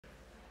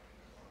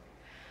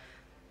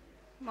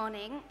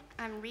Morning,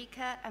 I'm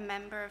Rika, a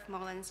member of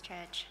Mullins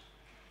Church.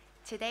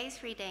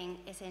 Today's reading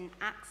is in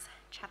Acts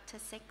chapter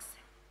 6,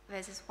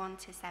 verses 1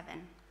 to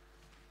 7.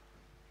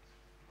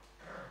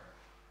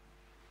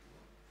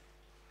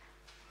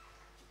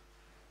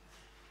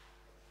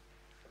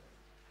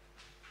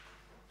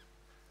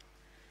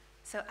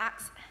 So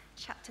Acts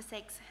chapter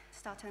 6,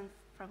 starting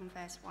from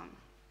verse 1.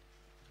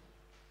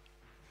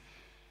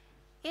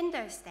 In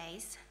those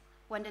days,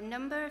 when the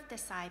number of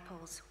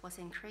disciples was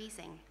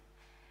increasing,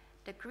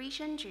 the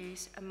Grecian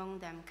Jews among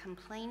them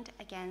complained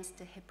against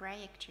the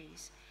Hebraic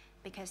Jews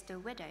because the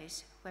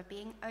widows were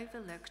being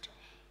overlooked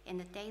in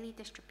the daily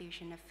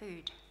distribution of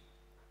food.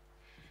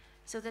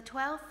 So the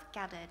 12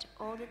 gathered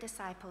all the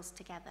disciples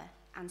together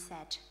and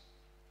said,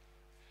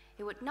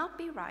 "It would not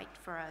be right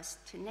for us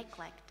to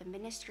neglect the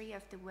ministry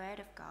of the word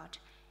of God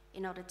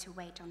in order to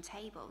wait on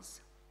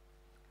tables.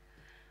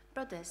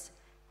 Brothers,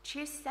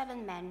 choose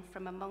 7 men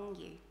from among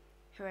you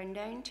who are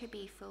known to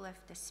be full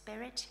of the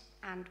Spirit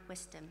and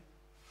wisdom.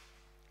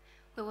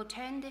 We will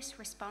turn this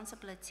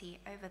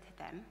responsibility over to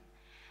them,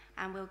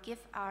 and will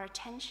give our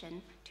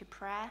attention to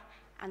prayer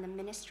and the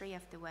ministry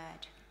of the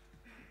word."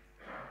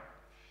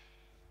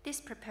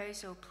 This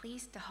proposal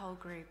pleased the whole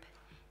group.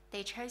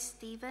 They chose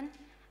Stephen,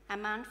 a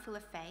man full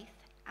of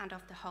faith and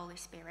of the Holy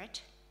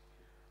Spirit,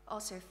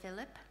 also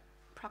Philip,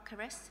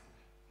 Prochorus,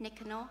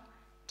 Nicanor,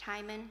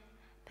 Timon,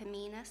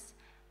 Parmenas,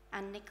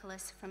 and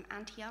Nicholas from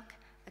Antioch,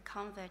 a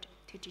convert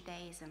to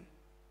Judaism.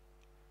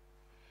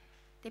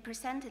 They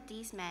presented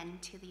these men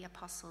to the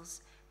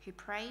apostles, who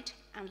prayed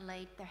and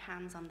laid their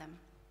hands on them.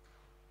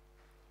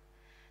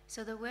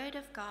 So the word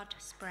of God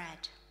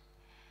spread.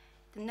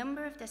 The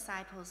number of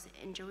disciples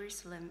in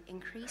Jerusalem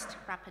increased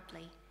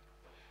rapidly,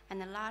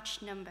 and a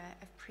large number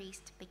of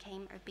priests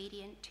became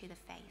obedient to the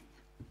faith.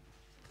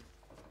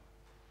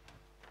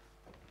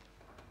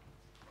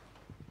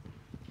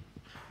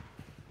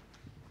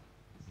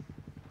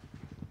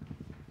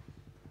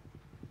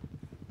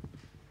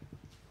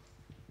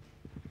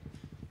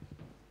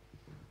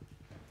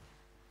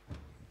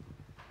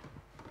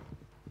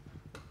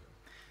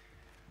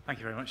 Thank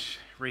you very much,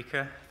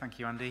 Rika. Thank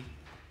you, Andy.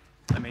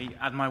 Let me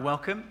add my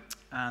welcome,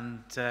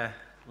 and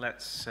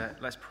let's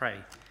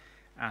pray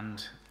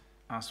and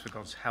ask for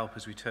God's help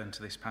as we turn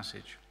to this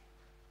passage.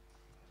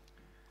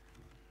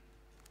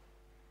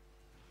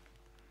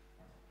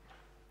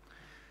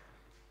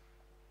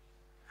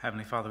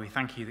 Heavenly Father, we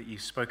thank you that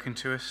you've spoken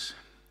to us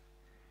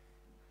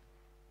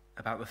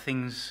about the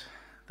things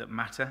that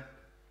matter,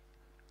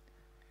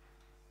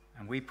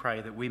 and we pray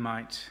that we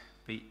might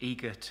be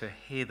eager to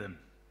hear them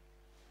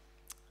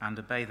and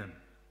obey them.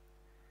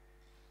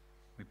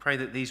 We pray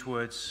that these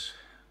words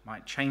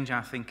might change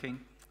our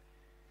thinking,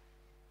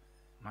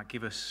 might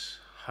give us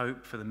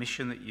hope for the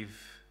mission that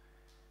you've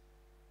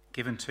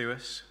given to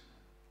us.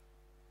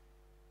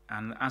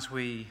 And as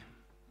we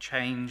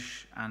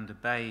change and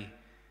obey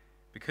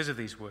because of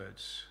these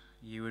words,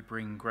 you would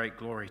bring great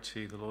glory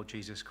to the Lord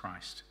Jesus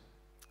Christ.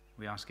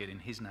 We ask it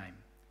in his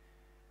name.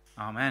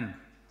 Amen.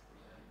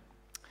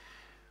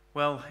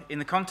 Well, in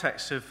the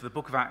context of the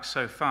book of Acts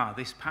so far,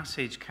 this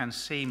passage can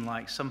seem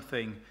like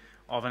something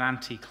of an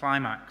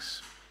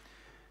anticlimax.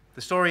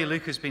 The story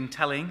Luke has been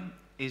telling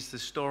is the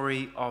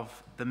story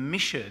of the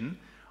mission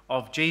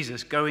of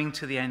Jesus going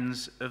to the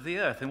ends of the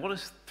earth. And what a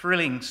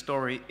thrilling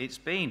story it's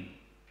been.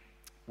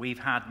 We've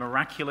had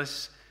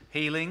miraculous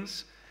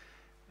healings,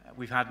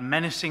 we've had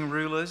menacing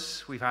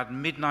rulers, we've had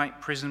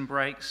midnight prison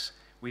breaks,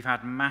 we've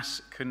had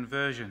mass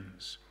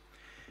conversions.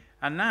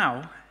 And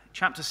now,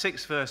 chapter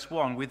 6, verse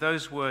 1, with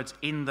those words,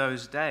 "in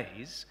those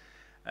days,"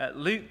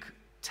 Luke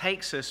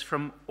takes us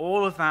from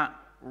all of that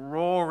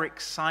raw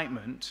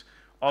excitement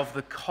of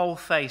the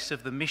coalface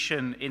of the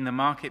mission in the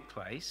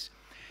marketplace,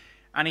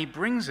 and he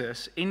brings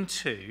us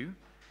into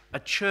a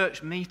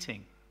church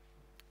meeting,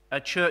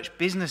 a church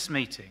business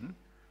meeting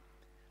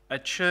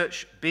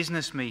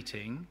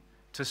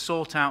to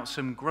sort out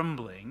some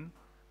grumbling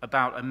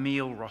about a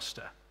meal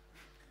roster.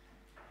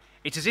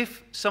 It's as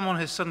if someone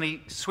has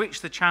suddenly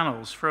switched the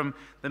channels from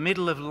the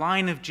middle of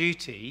Line of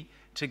Duty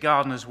to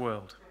Gardener's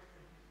World.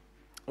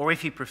 Or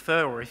if you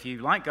prefer, or if you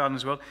like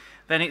Gardener's World,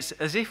 then it's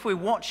as if we're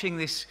watching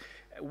this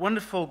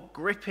wonderful,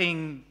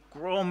 gripping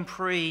Grand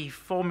Prix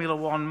Formula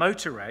One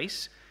motor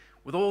race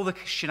with all the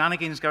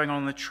shenanigans going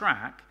on the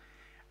track,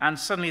 and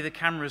suddenly the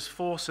cameras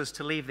force us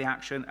to leave the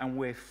action, and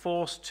we're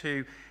forced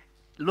to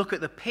look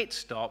at the pit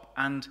stop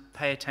and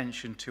pay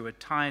attention to a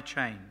tyre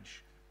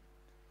change.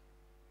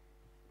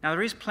 Now,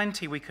 there is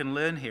plenty we can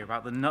learn here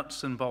about the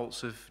nuts and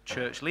bolts of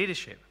church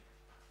leadership.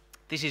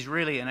 This is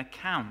really an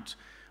account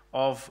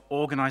of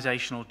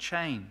organizational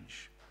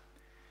change.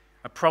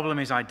 A problem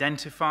is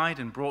identified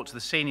and brought to the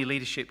senior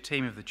leadership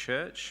team of the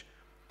church.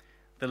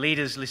 The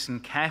leaders listen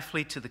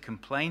carefully to the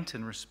complaint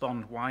and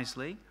respond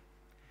wisely.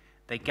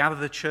 They gather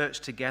the church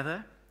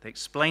together, they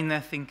explain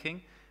their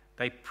thinking,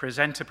 they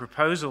present a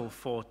proposal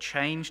for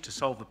change to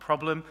solve the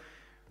problem,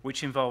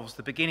 which involves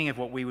the beginning of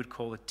what we would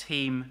call a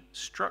team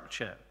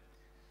structure.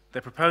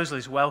 The proposal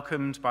is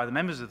welcomed by the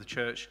members of the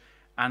church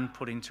and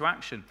put into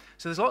action.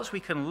 So there's lots we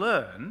can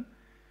learn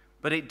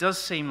but it does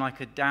seem like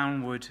a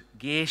downward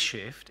gear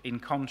shift in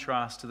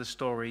contrast to the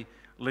story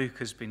Luke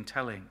has been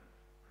telling.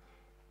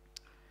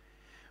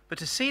 But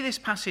to see this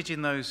passage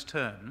in those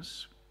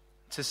terms,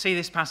 to see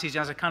this passage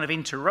as a kind of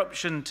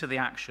interruption to the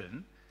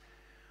action,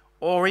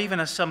 or even,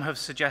 as some have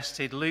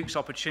suggested, Luke's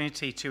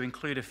opportunity to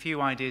include a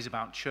few ideas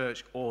about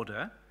church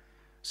order,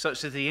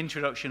 such as the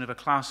introduction of a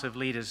class of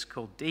leaders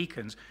called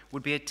deacons,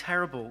 would be a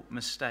terrible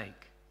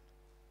mistake.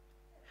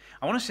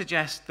 I want to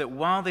suggest that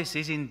while this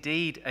is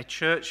indeed a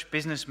church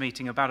business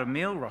meeting about a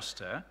meal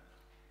roster,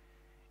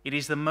 it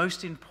is the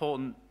most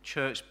important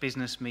church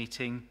business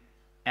meeting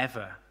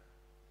ever.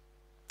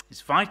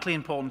 It's vitally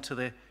important to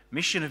the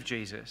mission of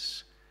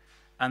Jesus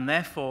and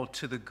therefore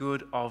to the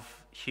good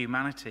of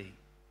humanity.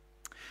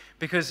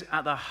 Because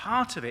at the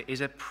heart of it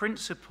is a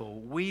principle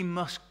we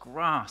must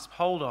grasp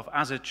hold of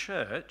as a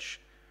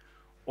church,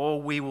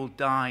 or we will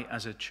die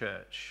as a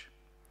church.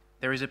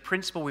 There is a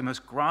principle we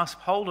must grasp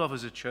hold of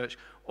as a church,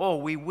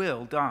 or we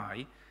will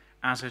die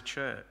as a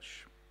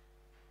church.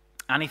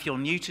 And if you're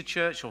new to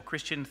church or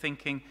Christian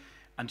thinking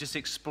and just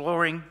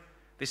exploring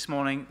this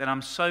morning, then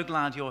I'm so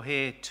glad you're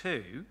here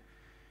too,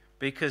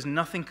 because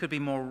nothing could be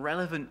more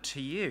relevant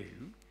to you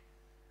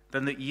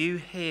than that you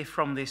hear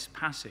from this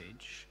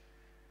passage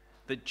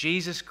that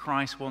Jesus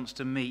Christ wants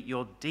to meet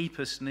your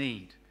deepest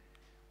need,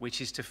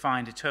 which is to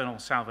find eternal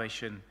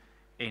salvation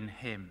in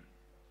him.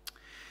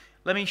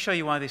 Let me show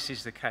you why this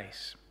is the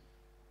case.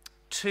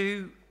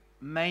 Two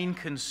main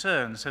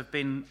concerns have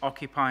been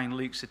occupying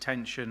Luke's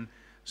attention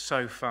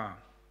so far.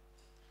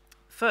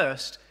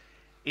 First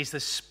is the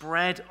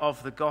spread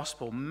of the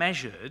gospel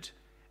measured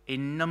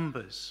in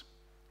numbers.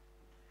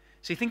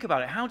 See, think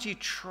about it. How do you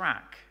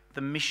track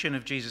the mission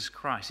of Jesus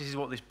Christ? This is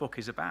what this book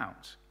is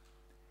about.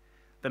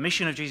 The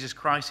mission of Jesus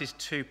Christ is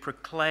to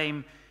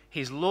proclaim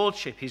his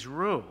lordship, his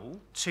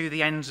rule, to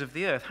the ends of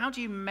the earth. How do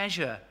you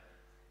measure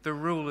the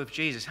rule of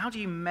Jesus? How do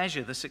you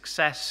measure the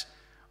success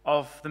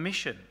of the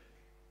mission?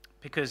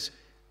 Because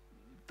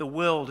the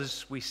world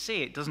as we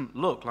see it doesn't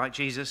look like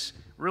Jesus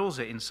rules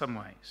it in some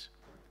ways.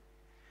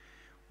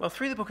 Well,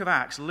 through the book of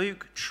Acts,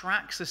 Luke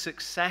tracks the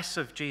success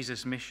of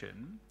Jesus'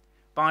 mission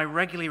by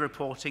regularly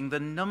reporting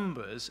the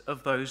numbers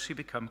of those who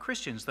become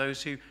Christians,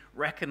 those who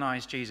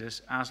recognize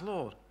Jesus as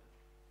Lord.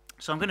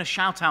 So I'm going to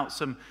shout out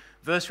some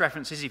verse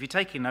references. If you're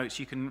taking notes,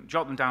 you can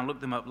jot them down,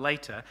 look them up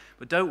later,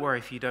 but don't worry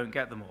if you don't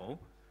get them all.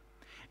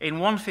 In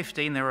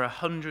 1:15, there are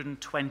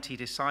 120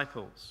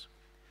 disciples.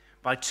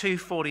 By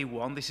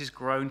 2:41, this has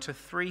grown to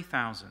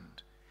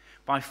 3,000.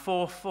 By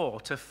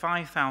 4:4 to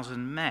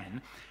 5,000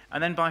 men.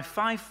 And then by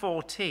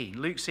 5:14,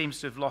 Luke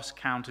seems to have lost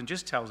count and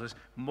just tells us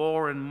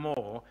more and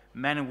more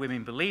men and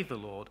women believed the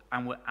Lord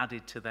and were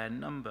added to their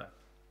number.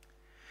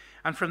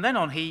 And from then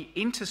on, he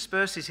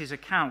intersperses his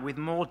account with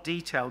more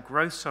detailed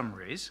growth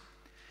summaries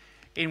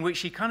in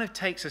which he kind of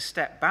takes a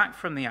step back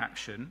from the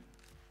action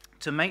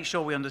to make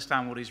sure we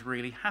understand what is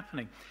really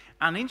happening.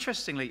 And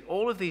interestingly,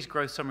 all of these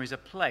growth summaries are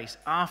placed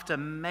after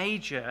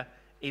major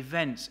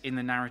events in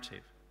the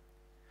narrative.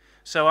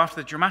 So after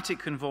the dramatic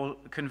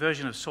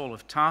conversion of Saul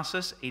of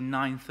Tarsus in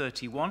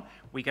 931,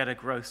 we get a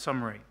growth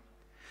summary.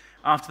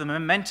 After the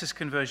momentous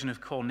conversion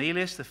of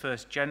Cornelius, the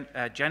first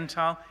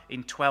Gentile,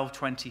 in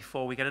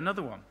 1224, we get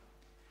another one.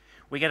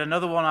 We get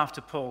another one after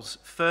Paul's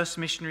first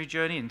missionary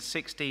journey in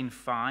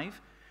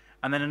 1605,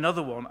 and then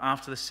another one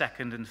after the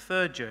second and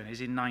third journeys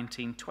in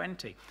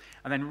 1920.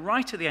 And then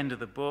right at the end of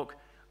the book,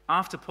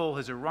 after Paul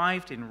has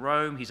arrived in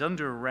Rome, he's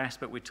under arrest,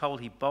 but we're told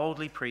he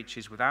boldly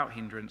preaches without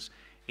hindrance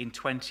in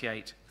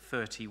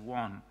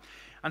 28:31.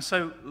 And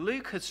so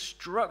Luke has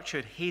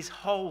structured his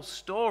whole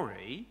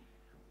story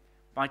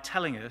by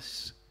telling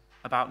us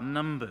about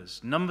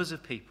numbers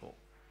of people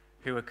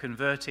who are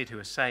converted, who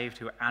are saved,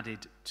 who are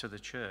added to the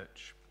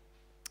church.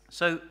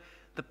 So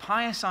the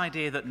pious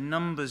idea that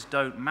numbers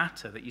don't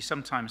matter, that you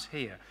sometimes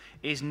hear,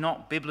 is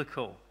not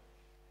biblical.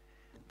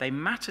 They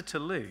matter to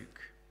Luke,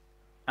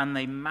 and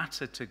they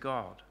matter to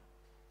God.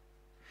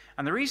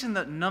 And the reason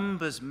that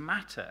numbers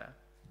matter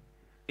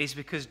is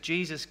because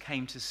Jesus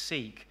came to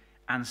seek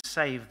and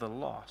save the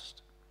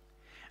lost.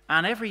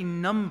 And every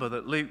number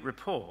that Luke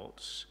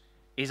reports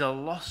is a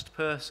lost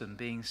person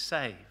being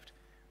saved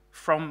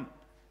from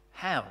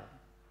hell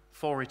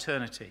for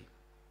eternity.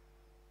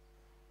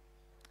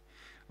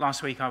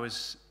 Last week I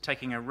was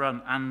taking a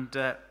run and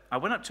I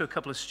went up to a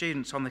couple of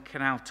students on the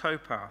canal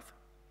towpath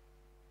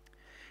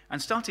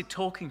and started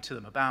talking to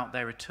them about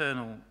their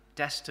eternal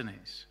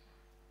destinies.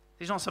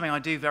 This is not something I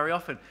do very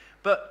often,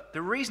 but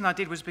the reason I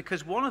did was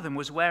because one of them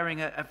was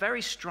wearing a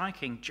very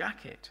striking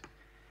jacket.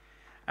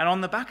 And on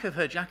the back of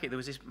her jacket there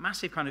was this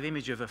massive kind of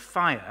image of a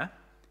fire,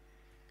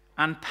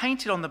 and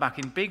painted on the back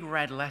in big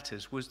red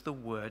letters was the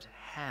word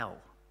hell.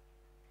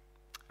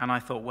 And I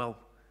thought, well,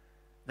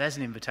 there's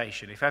an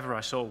invitation if ever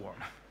I saw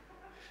one.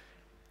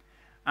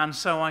 And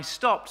so I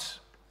stopped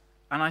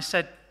and I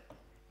said,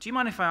 do you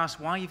mind if I ask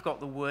why you've got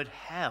the word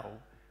hell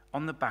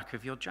on the back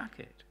of your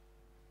jacket?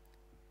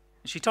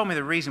 And she told me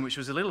the reason, which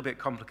was a little bit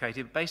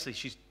complicated, but basically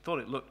she thought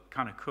it looked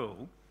kind of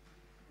cool.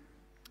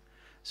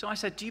 So I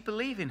said, do you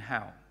believe in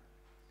hell?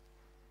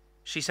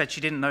 She she said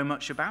she didn't know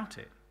much about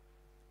it.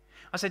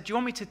 I said, "Do you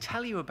want me to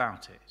tell you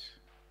about it?"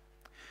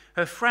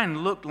 Her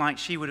friend looked like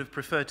she would have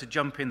preferred to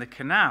jump in the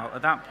canal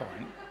at that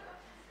point.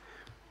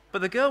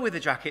 But the girl with the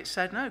jacket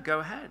said, "No,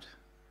 go ahead."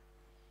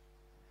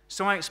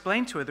 So I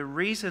explained to her the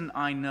reason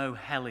I know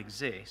hell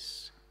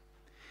exists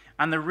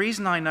and the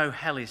reason I know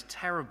hell is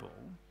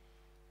terrible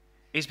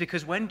is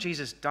because when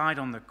Jesus died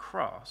on the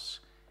cross,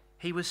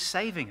 he was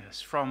saving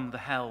us from the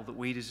hell that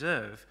we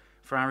deserve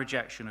for our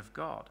rejection of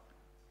God.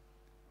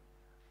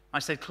 I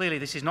said, "Clearly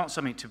this is not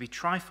something to be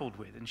trifled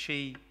with." And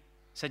she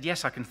said,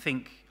 "Yes, I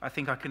think I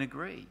can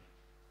agree."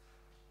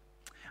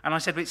 And I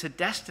said, "But it's a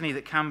destiny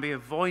that can be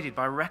avoided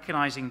by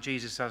recognizing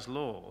Jesus as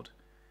Lord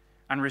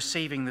and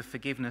receiving the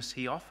forgiveness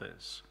he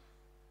offers.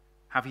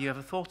 Have you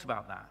ever thought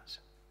about that?"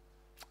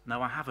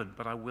 "No, I haven't,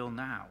 but I will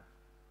now."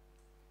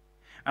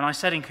 And I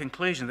said in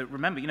conclusion that,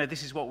 remember,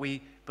 this is what we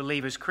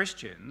believe as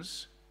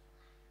Christians,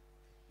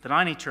 that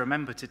I need to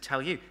remember to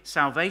tell you,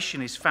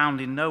 salvation is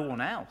found in no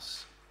one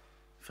else,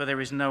 for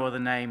there is no other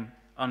name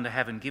under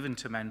heaven given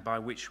to men by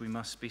which we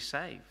must be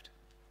saved.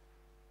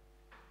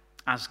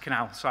 As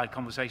canal side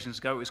conversations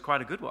go, it was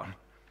quite a good one.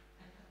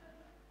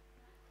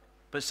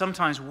 But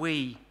sometimes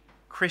we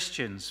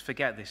Christians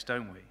forget this,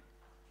 don't we?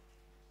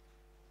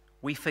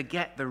 We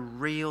forget the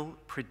real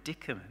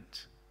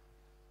predicament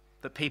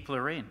that people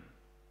are in.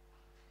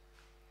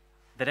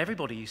 That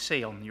everybody you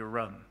see on your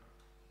run,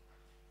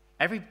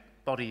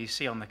 everybody you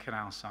see on the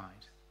canal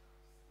side,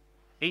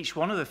 each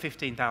one of the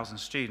 15,000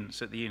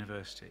 students at the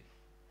university,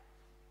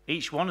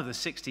 each one of the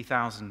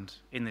 60,000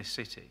 in this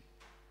city,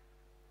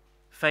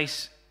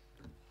 face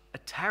a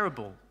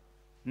terrible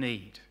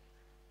need,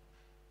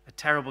 a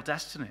terrible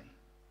destiny,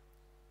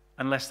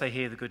 unless they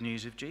hear the good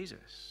news of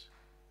Jesus.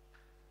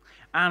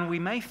 And we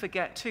may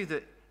forget too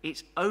that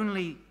it's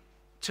only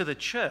to the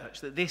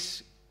church that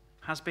this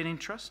has been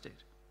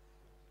entrusted.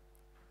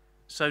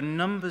 So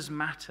numbers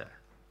matter,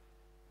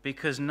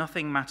 because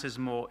nothing matters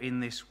more in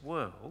this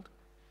world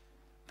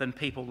than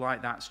people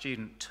like that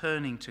student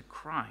turning to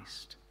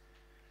Christ,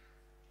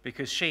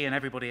 because she and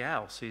everybody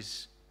else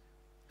is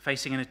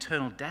facing an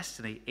eternal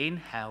destiny in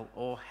hell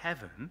or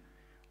heaven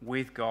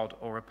with God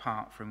or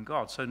apart from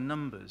God. So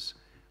numbers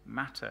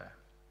matter.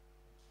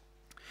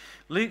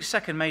 Luke's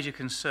second major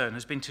concern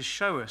has been to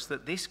show us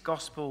that this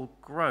gospel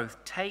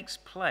growth takes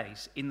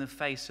place in the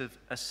face of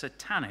a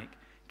satanic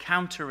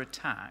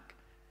counterattack,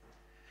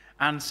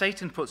 and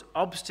Satan puts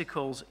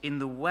obstacles in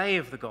the way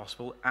of the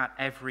gospel at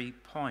every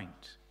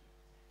point.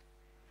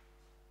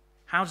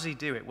 How does he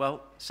do it?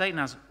 Well, Satan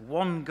has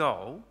one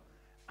goal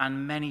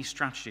and many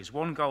strategies.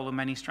 One goal and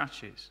many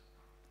strategies.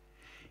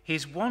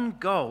 His one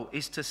goal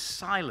is to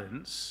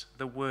silence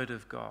the word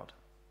of God.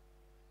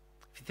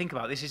 If you think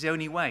about it, this is the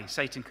only way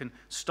Satan can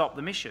stop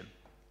the mission.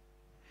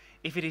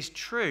 If it is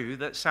true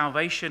that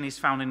salvation is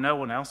found in no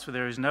one else, for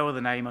there is no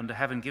other name under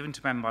heaven given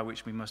to men by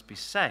which we must be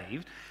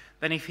saved,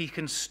 then if he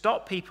can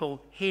stop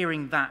people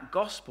hearing that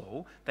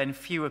gospel, then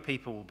fewer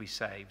people will be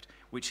saved,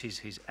 which is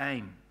his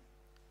aim.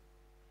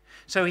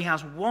 So he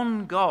has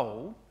one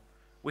goal,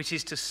 which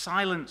is to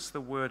silence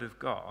the word of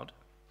God.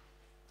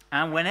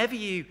 And whenever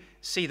you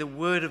see the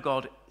word of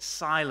God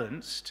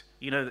silenced,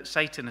 you know that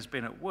Satan has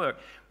been at work,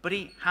 but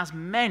he has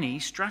many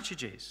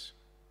strategies.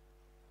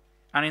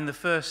 And in the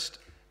first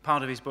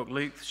part of his book,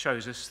 Luke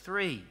shows us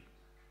three.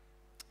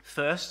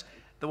 First,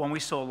 the one we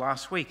saw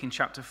last week in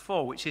chapter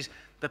 4, which is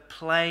the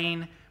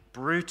plain,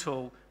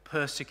 brutal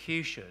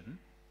persecution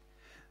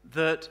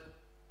that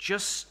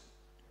just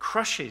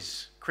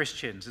crushes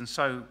Christians and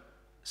so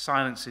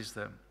silences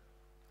them.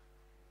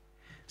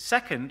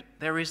 Second,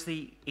 there is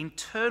the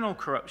internal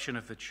corruption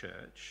of the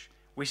church,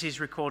 which is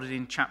recorded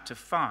in chapter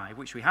 5,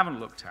 which we haven't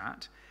looked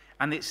at,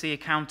 and it's the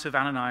account of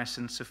Ananias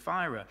and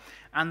Sapphira.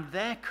 And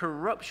their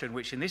corruption,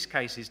 which in this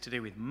case is to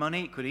do with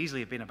money, it could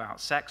easily have been about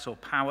sex or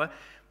power,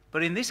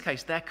 but in this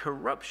case, their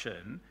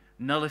corruption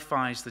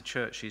nullifies the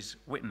church's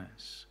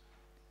witness.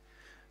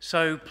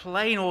 So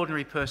plain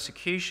ordinary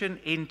persecution,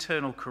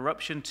 internal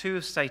corruption, two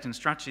of Satan's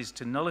strategies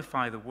to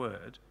nullify the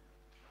word.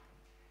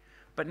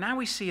 But now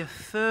we see a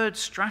third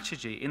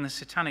strategy in the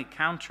satanic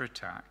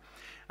counterattack,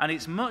 and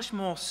it's much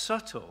more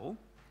subtle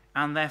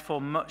and therefore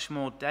much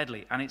more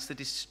deadly, and it's the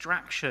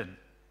distraction.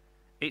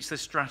 It's the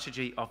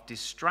strategy of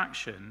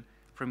distraction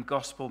from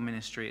gospel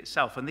ministry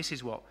itself, and this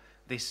is what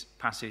this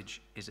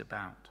passage is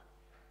about.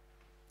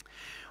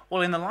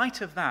 Well, in the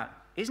light of that,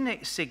 isn't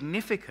it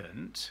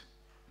significant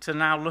to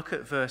now look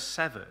at verse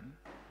 7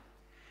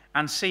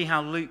 and see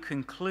how Luke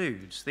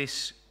concludes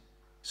this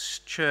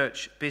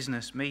church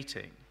business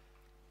meeting?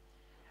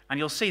 And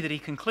you'll see that he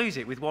concludes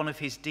it with one of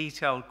his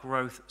detailed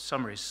growth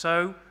summaries.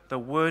 So the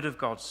word of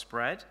God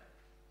spread.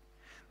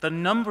 The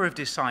number of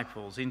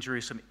disciples in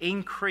Jerusalem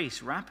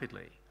increased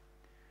rapidly,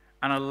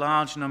 and a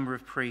large number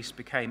of priests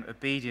became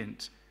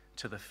obedient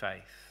to the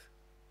faith.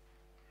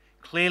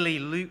 Clearly,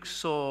 Luke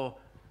saw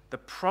the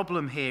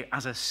problem here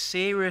as a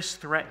serious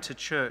threat to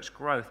church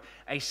growth,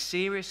 a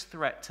serious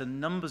threat to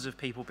numbers of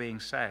people being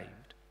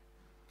saved.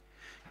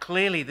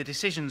 Clearly, the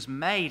decisions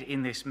made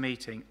in this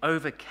meeting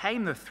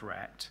overcame the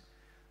threat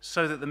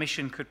so that the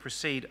mission could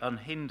proceed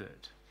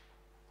unhindered.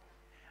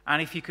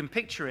 And if you can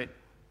picture it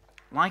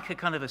like a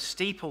kind of a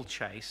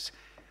steeplechase,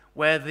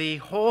 where the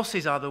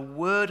horses are the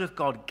word of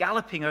God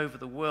galloping over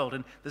the world,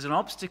 and there's an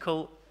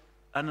obstacle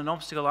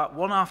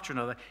one after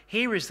another.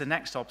 Here is the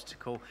next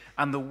obstacle,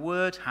 and the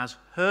word has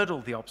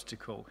hurdled the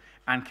obstacle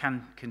and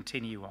can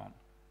continue on.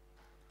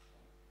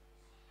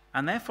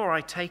 And therefore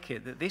I take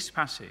it that this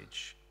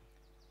passage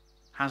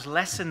has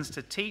lessons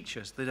to teach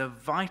us that are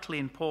vitally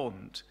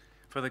important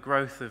for the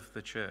growth of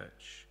the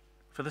church,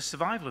 for the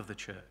survival of the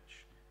church.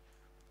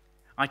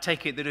 I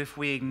take it that if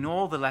we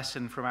ignore the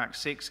lesson from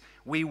Acts 6,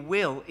 we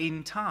will,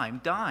 in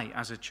time, die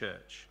as a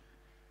church.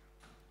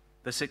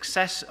 The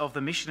success of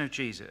the mission of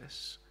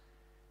Jesus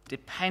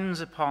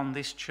depends upon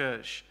this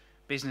church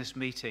business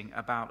meeting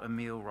about a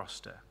meal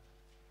roster.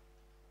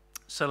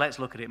 So let's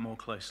look at it more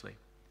closely.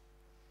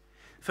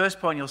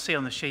 First point you'll see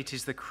on the sheet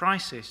is the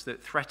crisis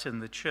that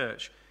threatened the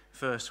church,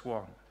 verse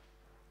 1,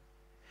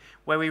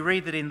 where we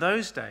read that in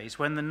those days,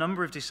 when the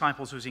number of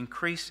disciples was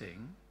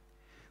increasing,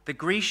 the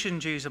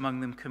Grecian Jews among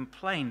them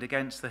complained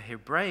against the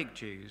Hebraic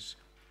Jews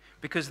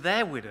because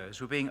their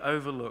widows were being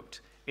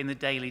overlooked in the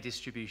daily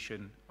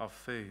distribution of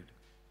food.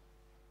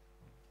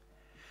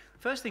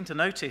 First thing to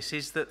notice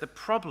is that the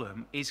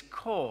problem is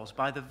caused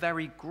by the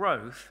very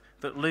growth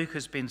that Luke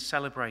has been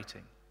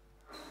celebrating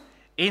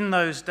in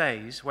those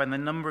days when the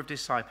number of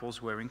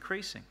disciples were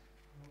increasing.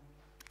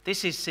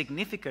 This is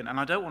significant, and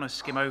I don't want to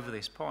skim over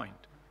this point.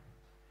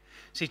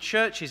 See,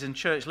 churches and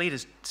church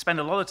leaders spend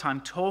a lot of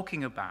time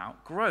talking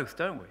about growth,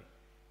 don't we?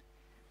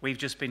 We've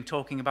just been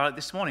talking about it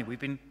this morning. We've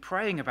been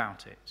praying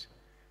about it.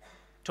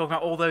 Talking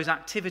about all those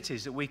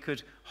activities that we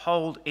could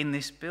hold in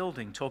this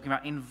building. Talking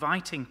about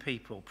inviting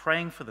people,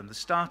 praying for them, the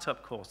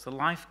startup course, the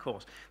life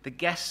course, the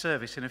guest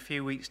service in a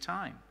few weeks'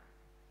 time.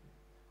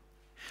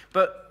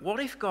 But what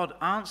if God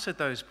answered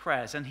those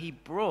prayers and he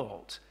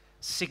brought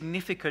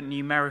significant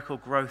numerical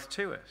growth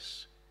to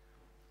us?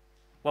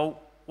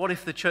 Well, what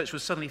if the church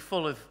was suddenly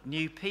full of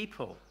new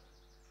people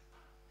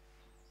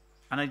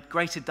and a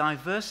greater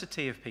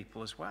diversity of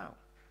people as well?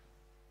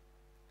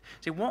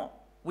 See, what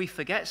we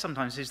forget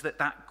sometimes is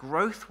that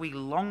growth we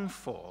long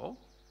for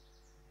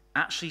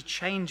actually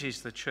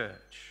changes the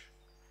church.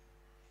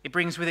 It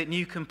brings with it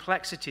new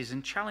complexities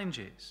and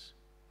challenges.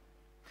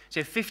 See,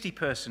 a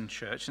 50-person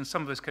church, and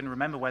some of us can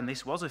remember when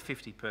this was a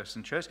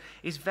 50-person church,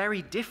 is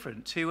very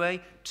different to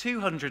a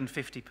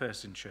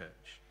 250-person church.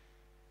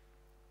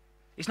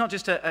 It's not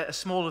just a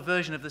smaller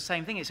version of the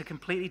same thing, it's a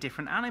completely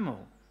different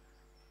animal.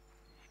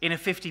 In a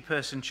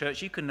 50-person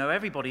church, you can know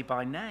everybody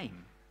by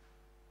name.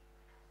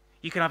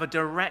 You can have a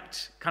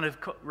direct kind of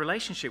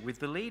relationship with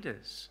the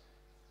leaders.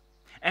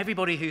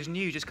 Everybody who's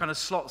new just kind of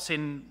slots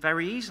in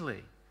very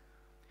easily.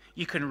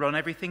 You can run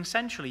everything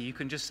centrally. You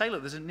can just say,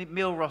 look, there's a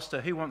meal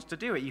roster, who wants to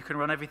do it? You can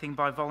run everything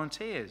by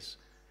volunteers.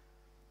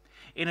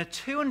 In a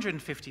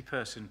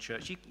 250-person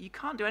church, you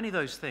can't do any of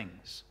those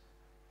things.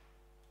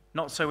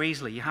 Not so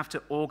easily. You have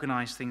to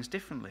organize things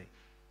differently.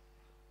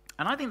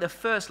 And I think the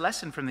first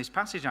lesson from this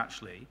passage,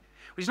 actually,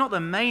 which is not the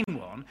main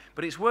one,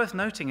 but it's worth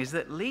noting, is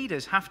that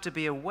leaders have to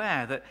be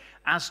aware that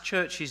as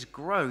churches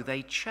grow,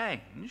 they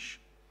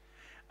change,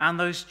 and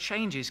those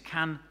changes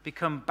can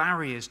become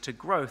barriers to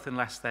growth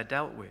unless they're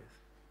dealt with.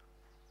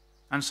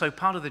 And so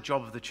part of the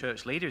job of the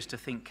church leader is to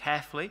think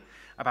carefully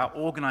about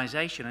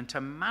organization and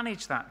to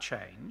manage that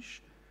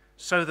change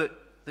so that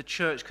the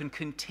church can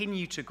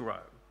continue to grow.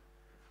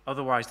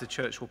 Otherwise, the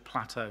church will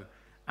plateau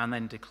and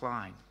then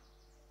decline.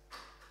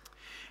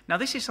 Now,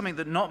 this is something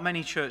that not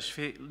many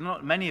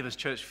of us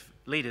church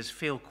leaders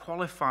feel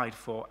qualified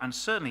for, and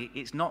certainly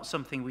it's not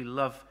something we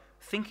love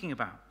thinking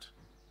about.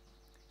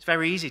 It's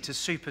very easy to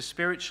super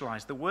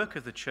spiritualize the work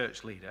of the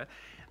church leader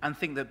and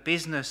think that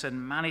business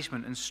and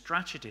management and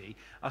strategy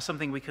are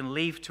something we can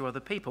leave to other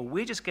people.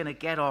 We're just going to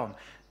get on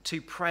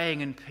to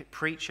praying and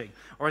preaching.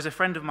 Or as a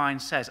friend of mine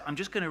says, I'm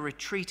just going to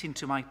retreat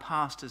into my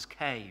pastor's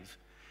cave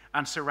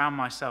and surround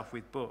myself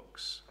with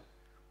books.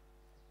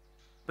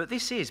 But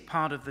this is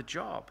part of the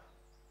job.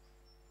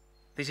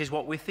 This is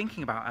what we're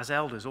thinking about as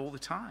elders all the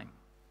time.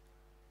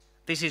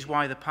 This is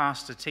why the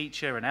pastor,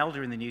 teacher, and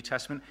elder in the New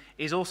Testament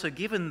is also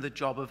given the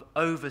job of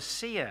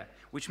overseer,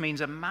 which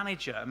means a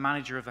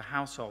manager of the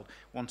household,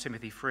 1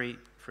 Timothy 3,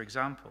 for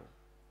example.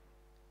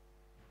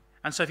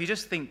 And so if you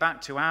just think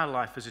back to our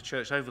life as a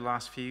church over the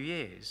last few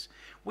years,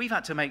 we've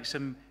had to make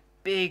some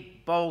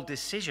big, bold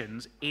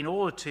decisions in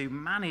order to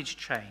manage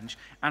change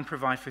and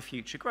provide for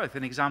future growth.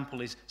 An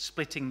example is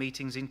splitting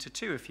meetings into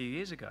two a few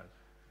years ago.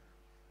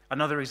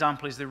 Another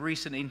example is the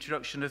recent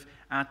introduction of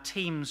our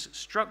team's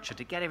structure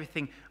to get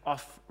everything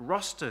off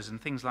rosters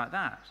and things like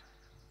that.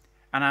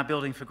 And our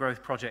Building for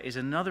Growth project is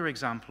another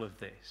example of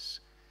this.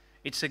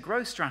 It's a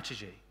growth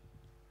strategy.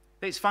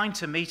 It's fine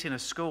to meet in a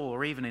school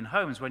or even in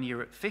homes when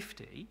you're at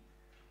 50,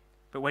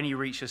 but when you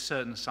reach a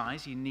certain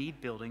size, you need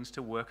buildings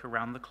to work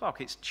around the clock.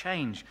 It's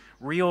change,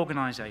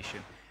 reorganization.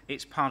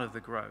 It's part of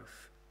the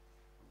growth.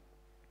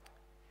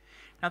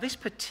 Now, this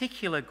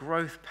particular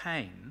growth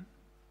pain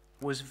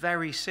was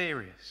very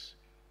serious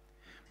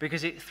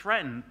because it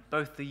threatened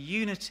both the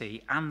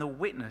unity and the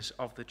witness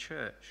of the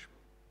church.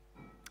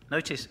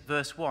 Notice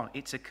verse 1,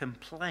 it's a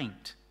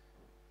complaint.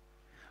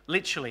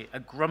 Literally, a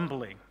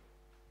grumbling,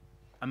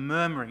 a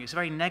murmuring. It's a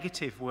very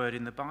negative word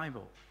in the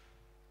Bible.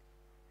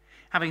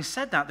 Having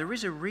said that, there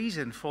is a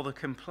reason for the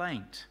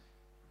complaint.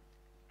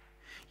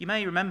 You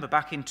may remember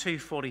back in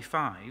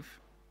 245,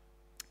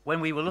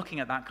 when we were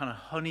looking at that kind of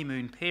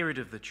honeymoon period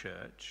of the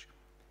church,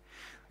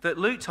 that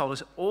Luke told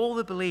us all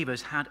the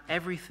believers had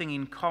everything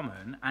in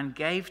common and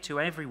gave to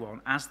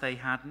everyone as they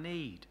had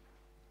need.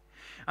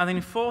 And then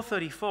in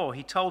 434,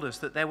 he told us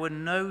that there were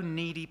no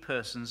needy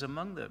persons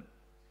among them.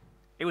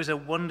 It was a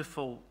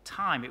wonderful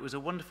time. It was a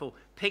wonderful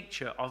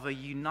picture of a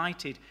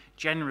united,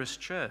 generous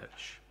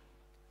church.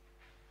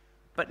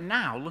 But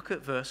now look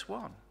at verse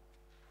 1.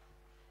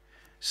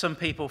 Some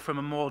people from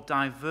a more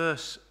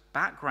diverse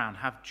background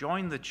have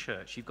joined the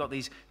church. You've got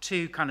these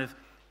two kind of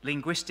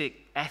linguistic,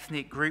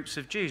 ethnic groups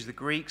of Jews, the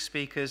Greek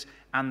speakers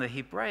and the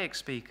Hebraic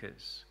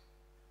speakers.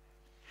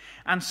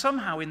 And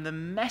somehow in the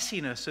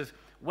messiness of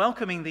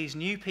welcoming these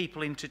new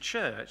people into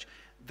church,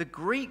 the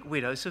Greek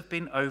widows have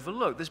been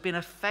overlooked. There's been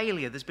a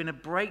failure. There's been a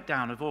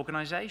breakdown of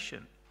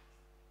organization.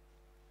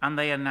 And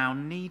they are now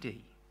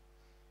needy.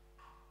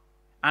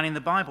 And in the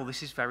Bible,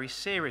 this is very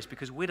serious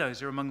because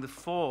widows are among the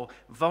 4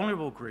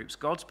 vulnerable groups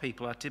God's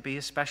people are to be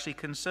especially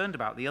concerned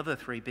about, the other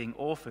 3 being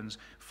orphans,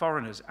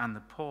 foreigners, and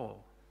the poor.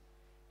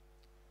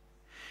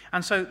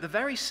 And so the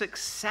very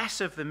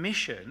success of the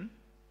mission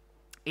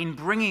in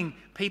bringing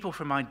people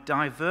from our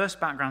diverse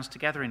backgrounds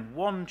together in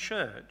one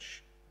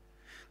church,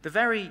 the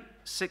very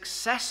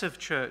success of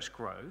church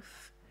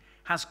growth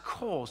has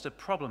caused a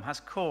problem,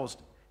 has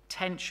caused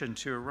tension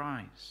to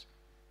arise.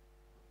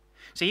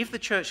 See, if the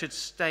church had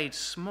stayed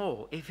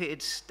small, if it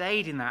had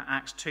stayed in that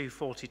Acts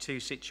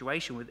 2:42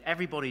 situation with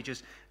everybody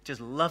just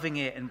loving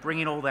it and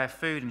bringing all their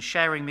food and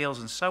sharing meals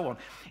and so on,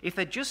 if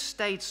they'd just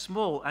stayed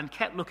small and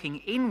kept looking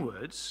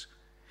inwards,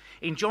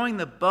 enjoying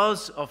the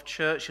buzz of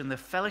church and the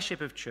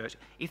fellowship of church,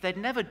 if they'd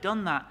never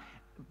done that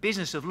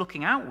business of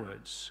looking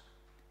outwards,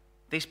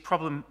 this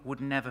problem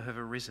would never have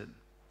arisen.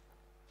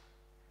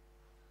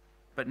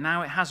 But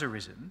now it has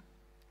arisen,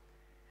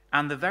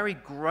 and the very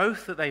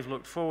growth that they've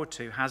looked forward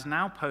to has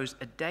now posed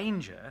a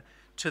danger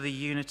to the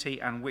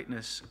unity and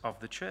witness of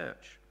the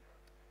church.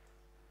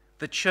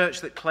 The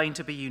church that claimed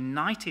to be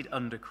united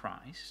under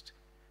Christ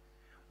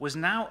was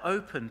now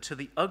open to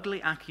the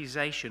ugly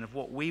accusation of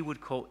what we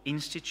would call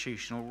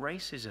institutional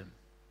racism.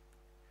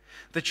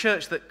 The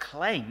church that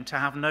claimed to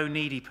have no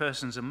needy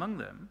persons among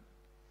them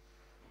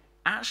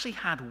actually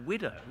had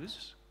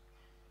widows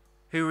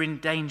who were in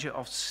danger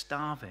of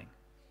starving.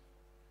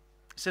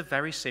 It's a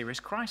very serious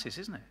crisis,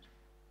 isn't it?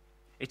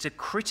 It's a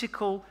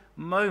critical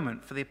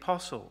moment for the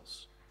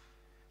apostles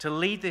to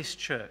lead this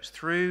church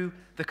through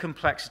the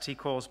complexity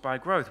caused by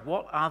growth.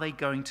 What are they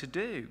going to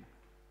do?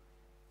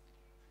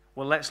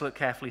 Well, let's look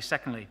carefully,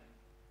 secondly,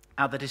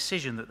 at the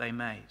decision that they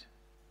made.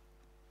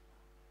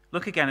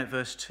 Look again at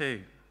verse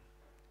 2.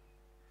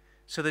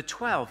 So the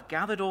 12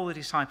 gathered all the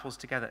disciples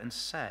together and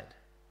said,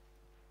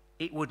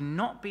 "It would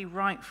not be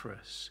right for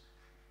us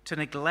to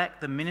neglect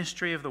the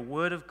ministry of the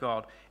word of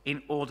God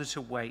in order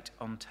to wait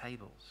on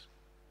tables."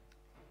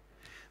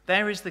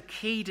 There is the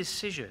key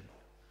decision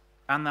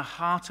and the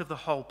heart of the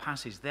whole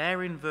passage.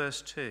 There in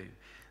verse 2.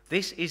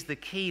 This is the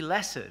key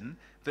lesson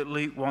that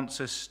Luke wants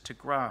us to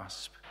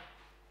grasp.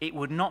 It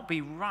would not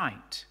be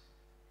right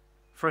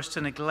for us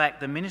to neglect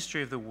the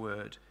ministry of the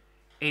word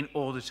in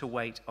order to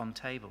wait on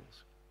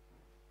tables.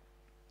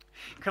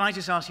 Can I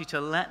just ask you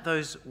to let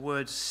those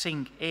words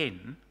sink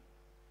in?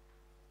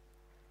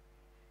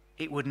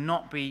 It would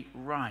not be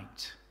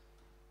right.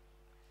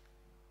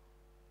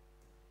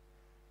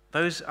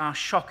 Those are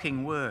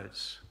shocking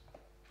words,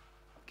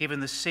 given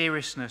the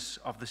seriousness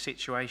of the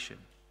situation.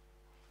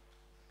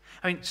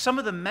 I mean, some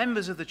of the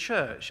members of the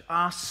church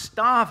are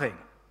starving.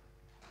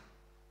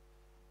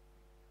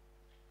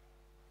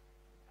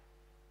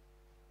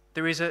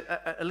 There is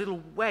a little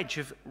wedge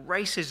of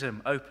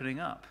racism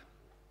opening up.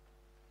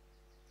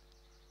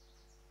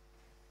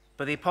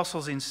 But the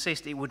apostles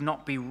insist it would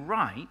not be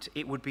right,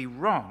 it would be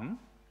wrong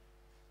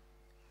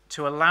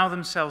to allow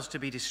themselves to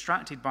be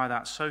distracted by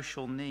that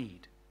social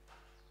need.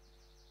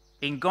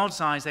 In God's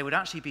eyes, they would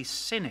actually be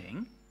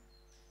sinning.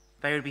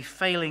 They would be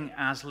failing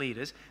as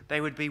leaders.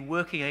 They would be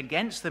working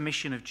against the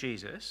mission of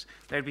Jesus.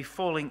 They would be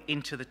falling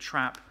into the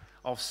trap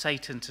of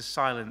Satan to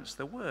silence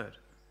the word.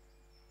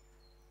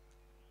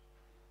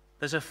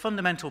 There's a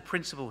fundamental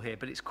principle here,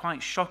 but it's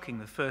quite shocking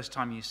the first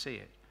time you see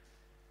it.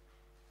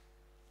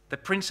 The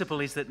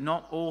principle is that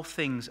not all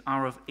things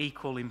are of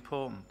equal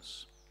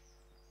importance.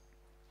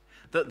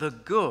 That the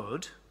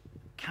good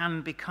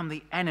can become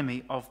the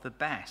enemy of the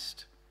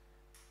best.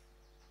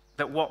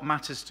 That what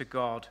matters to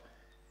God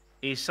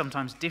is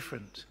sometimes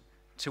different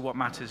to what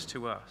matters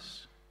to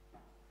us.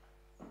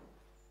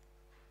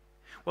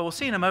 Well, we'll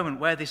see in a moment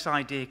where this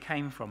idea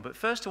came from, but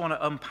first I want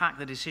to unpack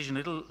the decision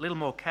a little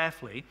more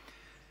carefully.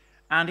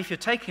 And if you're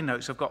taking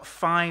notes, I've got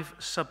 5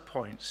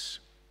 subpoints.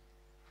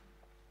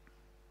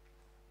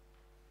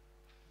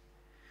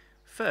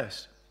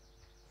 First,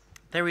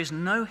 there is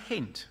no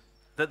hint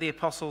that the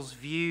apostles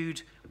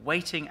viewed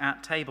waiting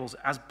at tables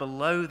as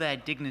below their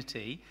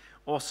dignity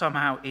or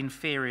somehow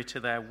inferior to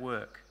their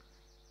work.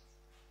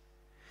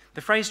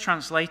 The phrase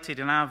translated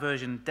in our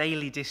version,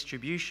 daily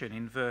distribution,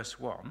 in verse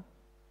 1,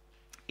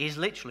 is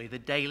literally the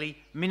daily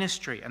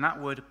ministry, and that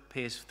word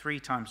appears 3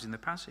 times in the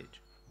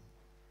passage.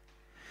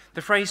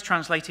 The phrase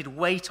translated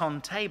wait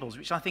on tables,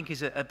 which I think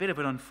is a bit of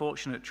an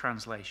unfortunate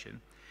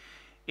translation,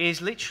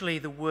 is literally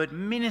the word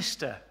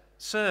minister,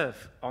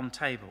 serve on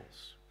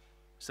tables.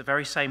 It's the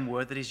very same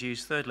word that is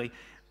used, thirdly,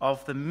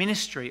 of the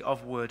ministry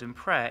of word and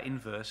prayer in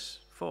verse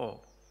 4.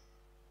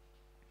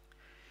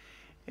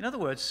 In other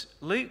words,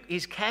 Luke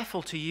is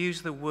careful to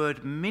use the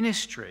word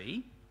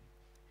ministry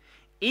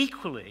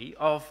equally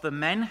of the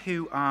men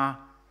who are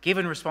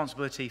given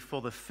responsibility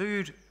for the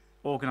food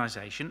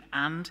organization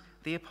and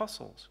the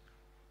apostles.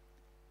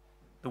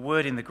 The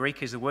word in the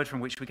Greek is the word from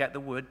which we get the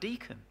word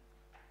deacon,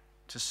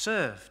 to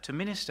serve, to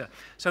minister.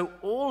 So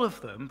all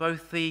of them,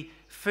 both the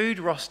food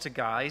roster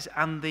guys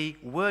and the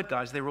word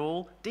guys, they're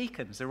all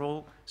deacons, they're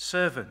all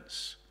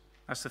servants.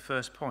 That's the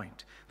first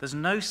point. There's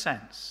no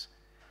sense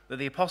that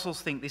the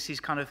apostles think this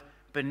is kind of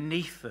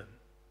beneath them.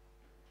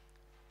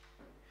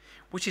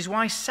 Which is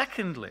why,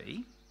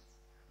 secondly,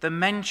 the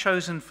men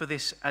chosen for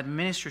this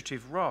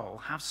administrative role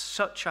have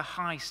such a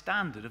high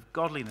standard of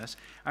godliness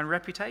and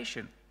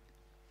reputation.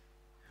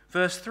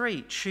 Verse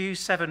 3, choose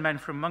 7 men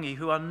from among you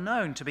who are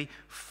known to be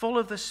full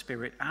of the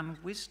Spirit and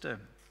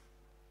wisdom.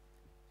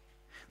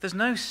 There's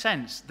no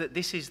sense that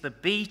this is the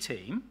B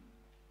team,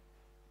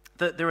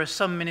 that there are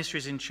some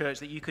ministries in church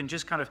that you can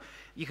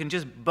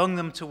just bung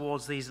them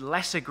towards these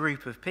lesser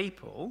group of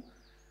people,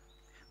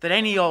 that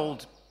any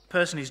old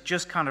person who's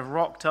just kind of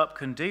rocked up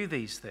can do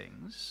these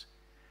things.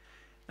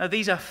 Now,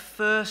 these are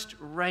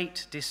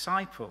first-rate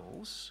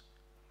disciples,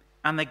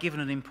 and they're given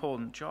an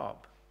important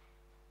job.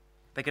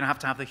 They're going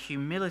to have the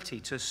humility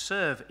to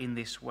serve in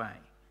this way.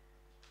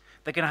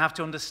 They're going to have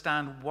to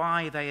understand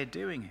why they are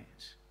doing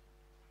it.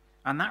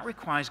 And that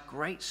requires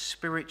great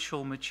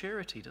spiritual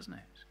maturity, doesn't it?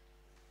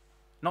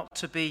 Not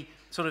to be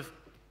sort of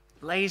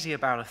lazy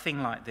about a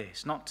thing like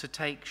this, not to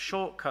take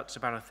shortcuts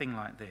about a thing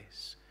like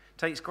this. It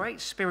takes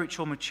great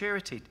spiritual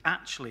maturity,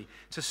 actually,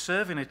 to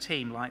serve in a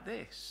team like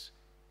this.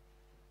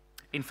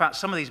 In fact,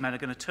 some of these men are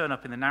going to turn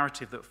up in the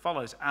narrative that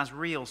follows as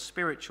real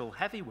spiritual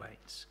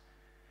heavyweights.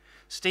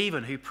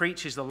 Stephen, who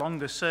preaches the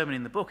longest sermon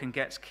in the book and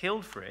gets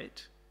killed for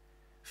it.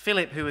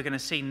 Philip, who we're going to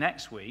see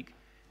next week,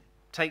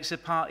 takes a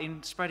part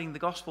in spreading the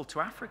gospel to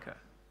Africa.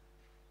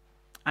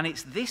 And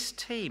it's this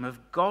team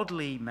of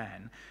godly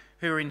men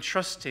who are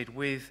entrusted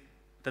with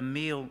the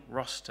meal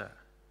roster.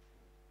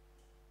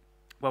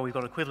 Well, we've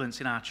got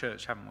equivalents in our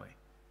church, haven't we?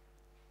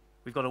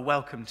 We've got a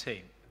welcome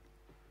team.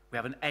 We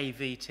have an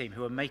AV team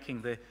who are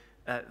making the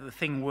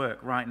thing work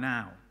right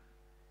now.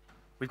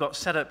 We've got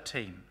setup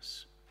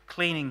teams,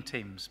 cleaning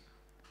teams,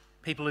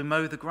 people who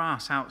mow the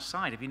grass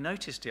outside. Have you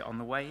noticed it on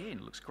the way in?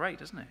 It looks great,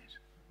 doesn't it?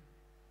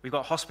 We've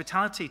got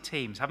hospitality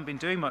teams. Haven't been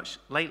doing much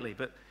lately,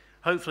 but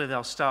hopefully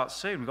they'll start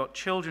soon. We've got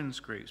children's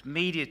groups,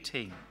 media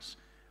teams,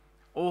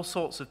 all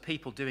sorts of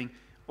people doing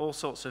all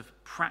sorts of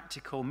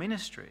practical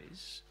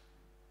ministries.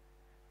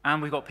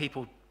 And we've got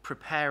people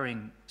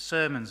preparing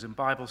sermons and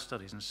Bible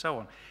studies and so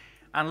on.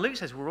 And Luke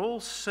says we're all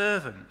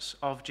servants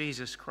of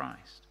Jesus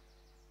Christ.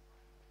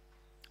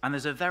 And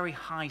there's a very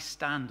high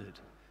standard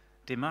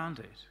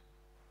demanded.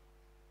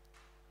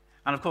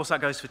 And of course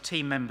that goes for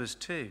team members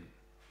too.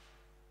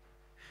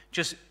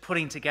 Just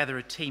putting together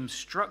a team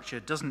structure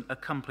doesn't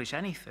accomplish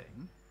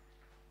anything.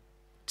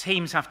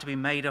 Teams have to be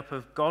made up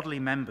of godly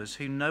members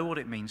who know what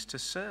it means to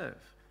serve.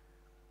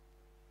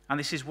 And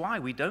this is why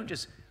we don't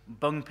just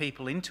bung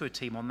people into a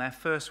team on their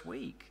first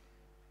week,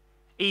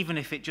 even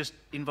if it just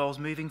involves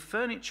moving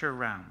furniture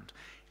around.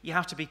 You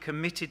have to be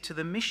committed to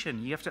the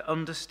mission. You have to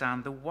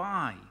understand the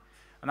why.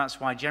 And that's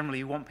why generally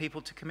you want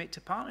people to commit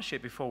to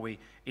partnership before we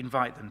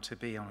invite them to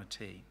be on a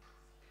team.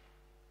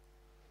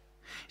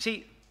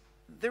 See,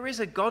 there is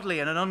a godly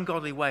and an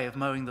ungodly way of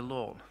mowing the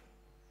lawn.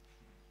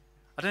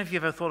 I don't know if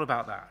you've ever thought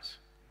about that.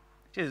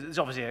 There's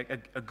obviously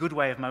a good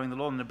way of mowing the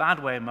lawn and a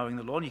bad way of mowing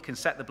the lawn. You can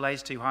set the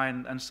blades too high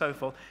and so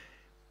forth.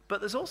 But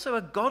there's also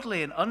a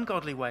godly and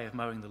ungodly way of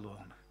mowing the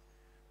lawn.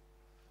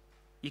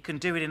 You can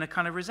do it in a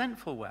kind of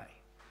resentful way.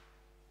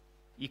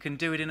 You can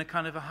do it in a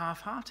kind of a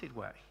half-hearted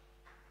way.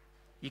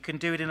 You can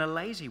do it in a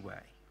lazy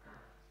way.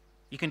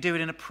 You can do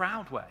it in a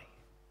proud way.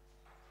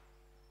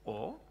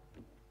 Or,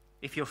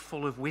 if you're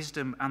full of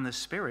wisdom and the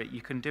Spirit,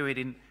 you can do it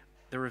in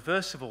the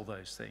reverse of all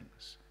those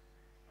things,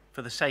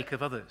 for the sake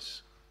of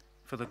others,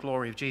 for the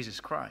glory of Jesus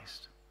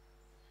Christ.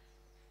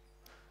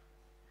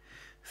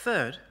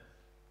 Third,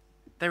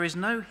 there is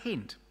no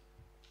hint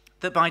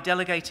that by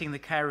delegating the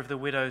care of the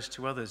widows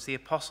to others, the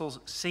apostles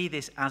see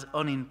this as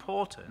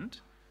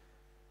unimportant,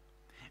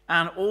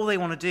 and all they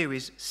want to do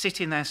is sit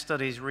in their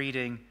studies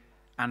reading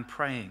and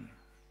praying.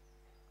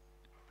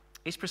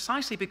 It's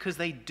precisely because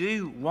they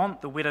do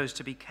want the widows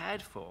to be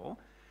cared for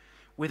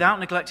without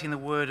neglecting the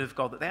word of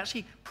God that they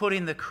actually put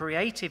in the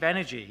creative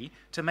energy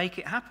to make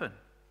it happen.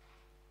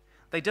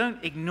 They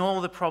don't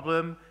ignore the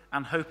problem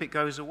and hope it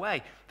goes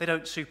away. They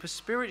don't super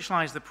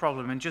spiritualize the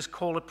problem and just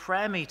call a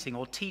prayer meeting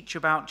or teach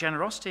about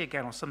generosity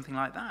again or something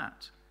like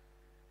that.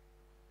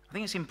 I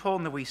think it's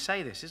important that we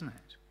say this, isn't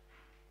it?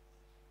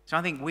 So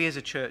I think we as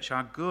a church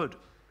are good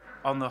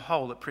on the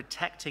whole at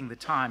protecting the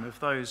time of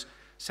those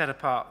set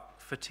apart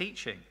for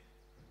teaching.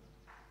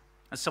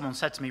 As someone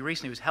said to me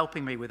recently, who was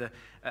helping me with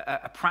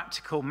a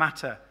practical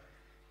matter,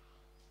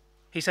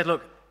 he said,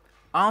 look,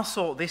 I'll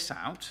sort this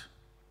out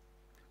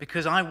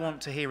because I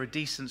want to hear a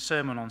decent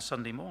sermon on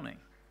Sunday morning.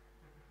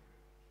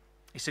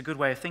 It's a good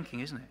way of thinking,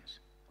 isn't it?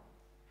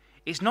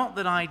 It's not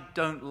that I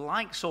don't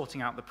like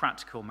sorting out the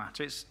practical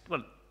matter.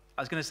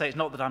 I was going to say it's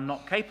not that I'm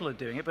not capable of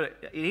doing it, but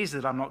it is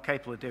that I'm not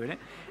capable of doing it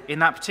in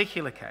that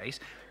particular case.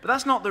 But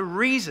that's not the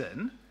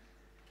reason.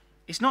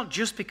 It's not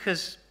just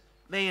because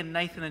me and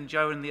Nathan and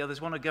Joe and the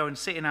others want to go and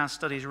sit in our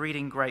studies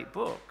reading great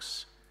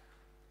books.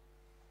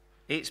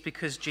 It's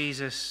because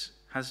Jesus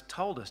has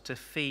told us to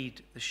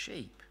feed the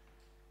sheep.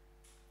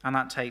 And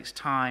that takes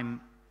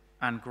time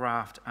and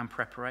graft and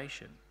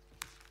preparation.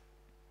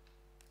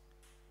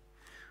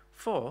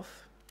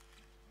 Fourth,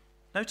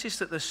 notice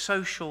that the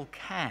social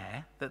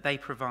care that they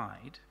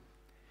provide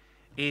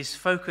is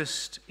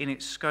focused in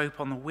its scope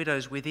on the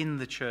widows within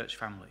the church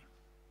family.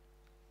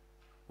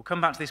 We'll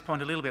come back to this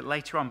point a little bit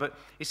later on, but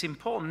it's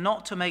important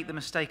not to make the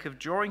mistake of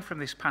drawing from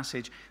this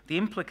passage the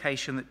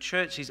implication that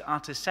churches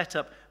are to set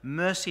up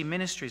mercy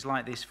ministries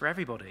like this for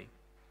everybody.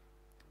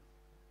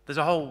 There's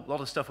a whole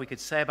lot of stuff we could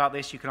say about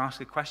this. You can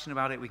ask a question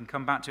about it. We can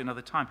come back to it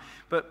another time.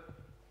 But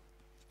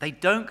they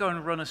don't go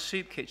and run a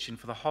soup kitchen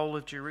for the whole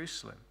of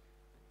Jerusalem.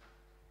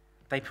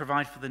 They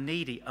provide for the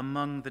needy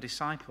among the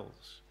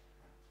disciples.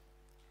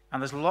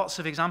 And there's lots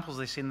of examples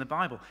of this in the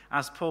Bible.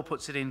 As Paul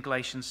puts it in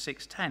Galatians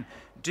 6:10,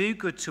 do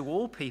good to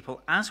all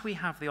people as we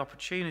have the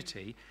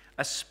opportunity,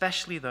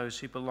 especially those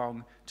who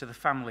belong to the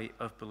family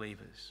of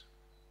believers.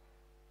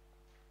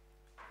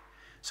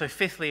 So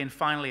fifthly and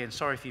finally, and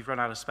sorry if you've run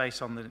out of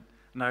space on the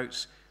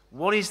notes,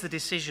 what is the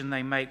decision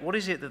they make? What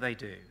is it that they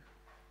do?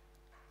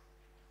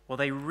 Well,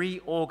 they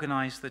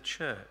reorganize the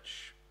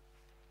church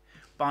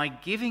by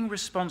giving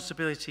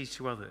responsibility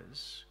to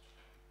others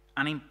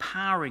and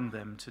empowering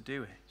them to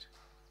do it.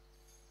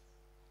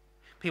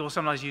 People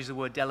sometimes use the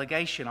word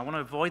delegation. I want to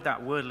avoid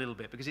that word a little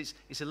bit because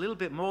it's a little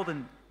bit more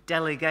than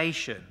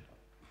delegation.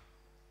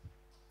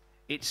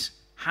 It's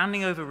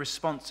handing over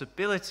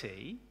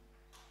responsibility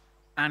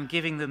and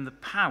giving them the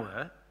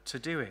power to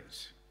do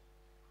it.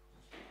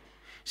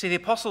 See, the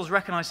apostles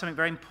recognize something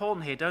very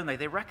important here, don't they?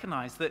 They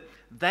recognize that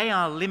they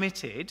are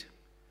limited,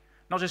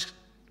 not just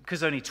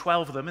because there are only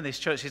 12 of them and this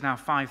church is now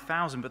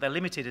 5,000, but they're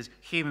limited as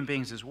human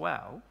beings as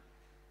well.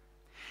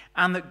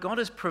 And that God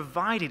has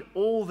provided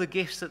all the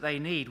gifts that they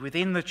need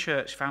within the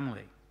church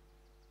family.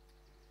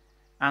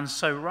 And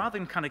so rather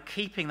than kind of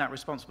keeping that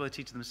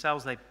responsibility to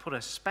themselves, they put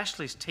a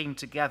specialist team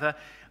together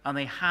and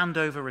they hand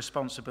over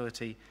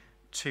responsibility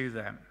to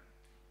them.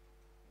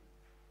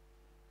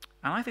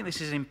 And I think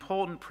this is an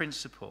important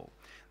principle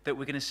that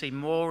we're going to see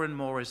more and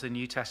more as the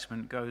New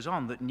Testament goes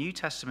on, that New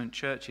Testament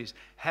churches,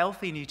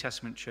 healthy New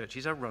Testament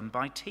churches, are run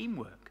by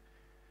teamwork.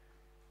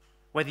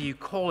 Whether you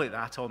call it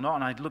that or not,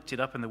 and I looked it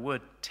up and the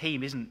word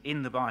team isn't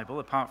in the Bible,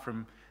 apart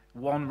from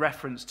one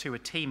reference to a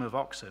team of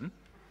oxen.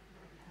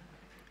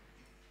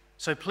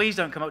 So please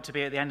don't come up to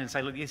me at the end and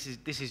say, look,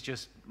 this is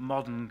just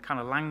modern kind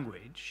of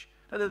language.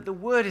 No, the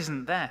word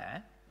isn't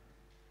there.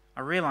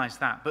 I realize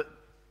that, but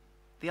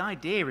the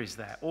idea is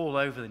there all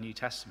over the New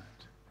Testament.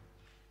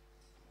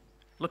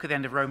 Look at the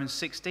end of Romans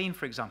 16,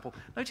 for example.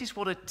 Notice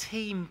what a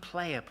team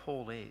player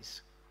Paul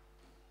is.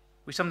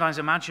 We sometimes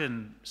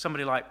imagine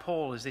somebody like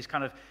Paul as this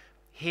kind of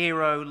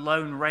hero,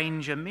 lone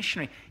ranger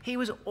missionary. He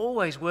was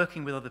always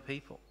working with other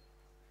people.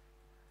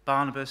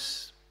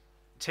 Barnabas,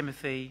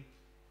 Timothy,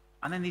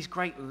 and then these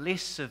great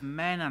lists of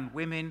men and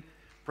women,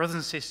 brothers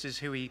and sisters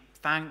who he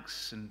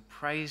thanks and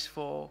prays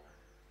for,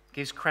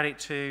 gives credit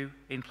to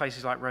in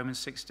places like Romans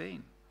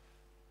 16.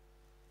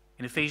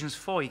 In Ephesians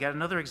 4, you get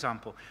another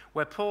example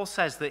where Paul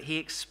says that he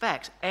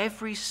expects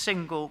every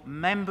single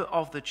member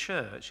of the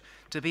church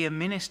to be a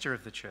minister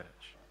of the church.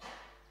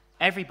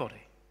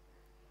 Everybody.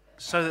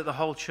 So that the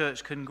whole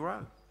church can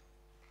grow.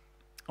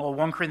 Or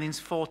 1 Corinthians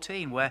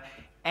 14, where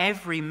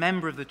every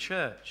member of the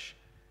church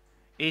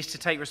is to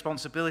take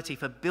responsibility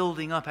for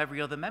building up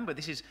every other member.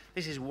 This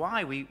is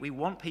why we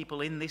want people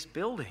in this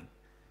building.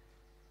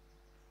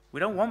 We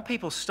don't want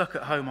people stuck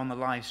at home on the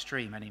live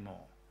stream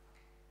anymore.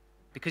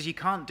 Because you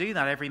can't do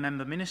that every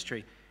member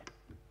ministry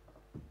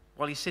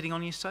while you're sitting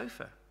on your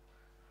sofa.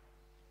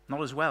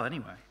 Not as well,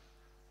 anyway.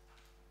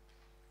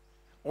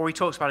 Or he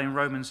talks about in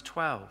Romans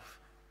 12,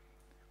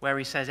 where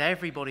he says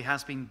everybody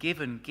has been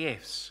given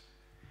gifts,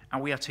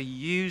 and we are to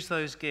use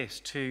those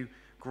gifts to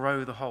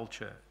grow the whole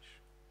church.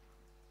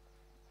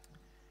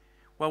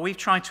 Well, we've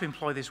tried to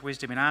employ this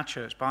wisdom in our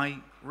church by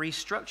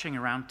restructuring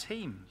around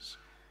teams,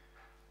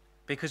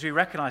 because we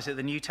recognize that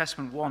the New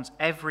Testament wants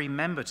every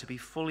member to be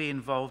fully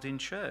involved in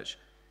church.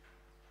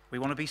 We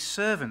want to be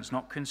servants,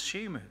 not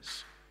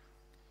consumers.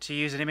 To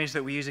use an image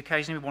that we use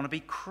occasionally, we want to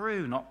be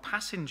crew, not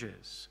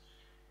passengers.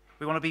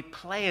 We want to be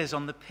players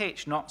on the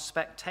pitch, not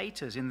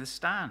spectators in the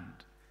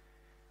stand.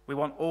 We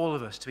want all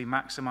of us to be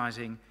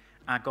maximizing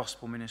our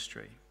gospel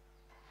ministry.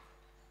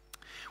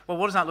 Well,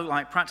 what does that look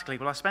like practically?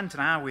 Well, I spent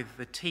an hour with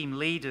the team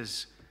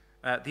leaders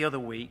the other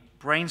week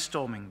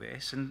brainstorming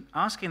this and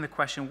asking the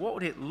question, what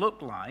would it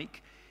look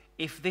like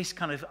if this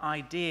kind of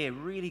idea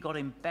really got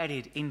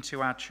embedded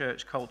into our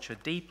church culture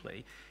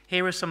deeply?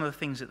 Here are some of the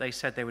things that they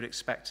said they would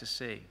expect to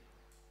see.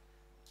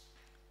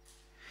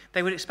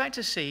 They would expect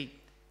to see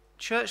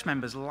church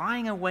members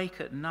lying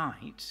awake at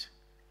night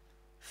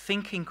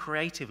thinking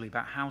creatively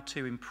about how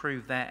to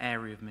improve their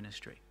area of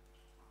ministry.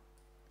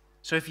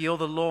 So if you're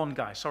the lawn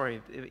guy,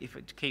 sorry if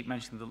I keep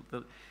mentioning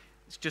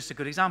it's just a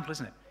good example,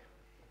 isn't it?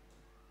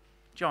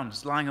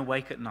 John's lying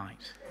awake at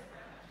night.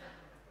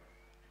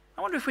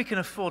 I wonder if we can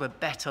afford a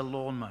better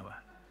lawnmower.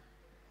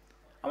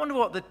 I wonder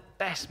what the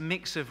best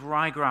mix of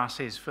ryegrass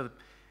is for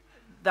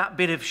that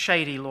bit of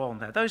shady lawn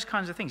there. Those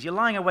kinds of things. You're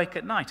lying awake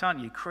at night,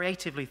 aren't you?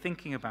 Creatively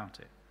thinking about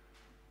it.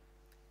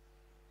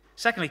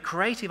 Secondly,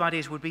 creative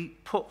ideas would be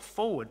put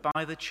forward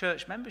by the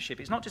church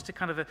membership. It's not just a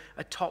kind of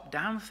a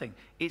top-down thing.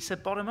 It's a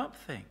bottom-up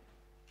thing.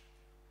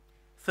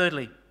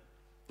 Thirdly,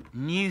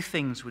 new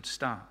things would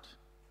start.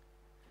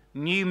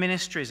 New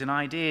ministries and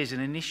ideas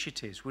and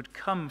initiatives would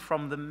come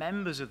from the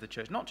members of the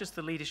church, not just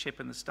the leadership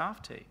and the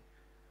staff team.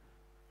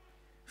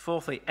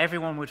 Fourthly,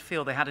 everyone would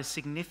feel they had a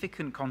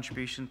significant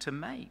contribution to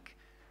make.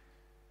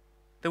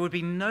 There would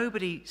be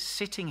nobody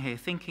sitting here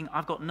thinking,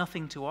 I've got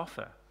nothing to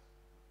offer.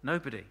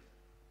 Nobody.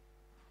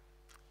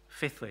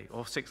 Fifthly,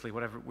 or sixthly,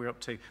 whatever we're up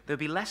to, there'll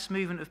be less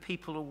movement of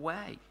people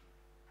away.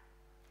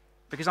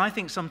 Because I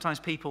think sometimes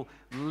people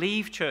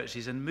leave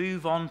churches and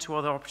move on to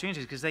other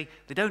opportunities because they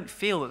don't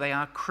feel that they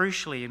are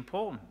crucially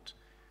important.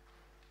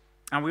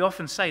 And we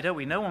often say, don't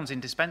we, no one's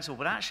indispensable,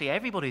 but actually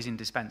everybody's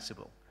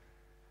indispensable.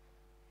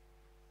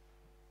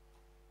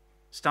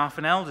 Staff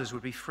and elders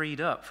would be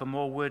freed up for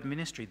more word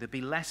ministry. There'd be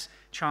less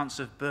chance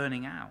of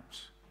burning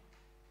out.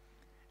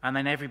 And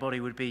then everybody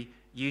would be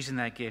using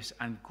their gifts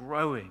and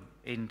growing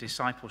in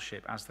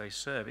discipleship as they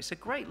serve. It's a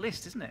great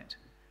list, isn't it?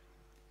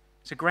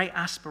 It's a great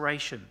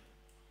aspiration.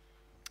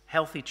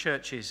 Healthy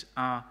churches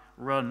are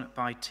run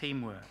by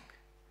teamwork.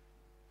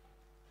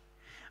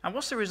 And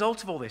what's the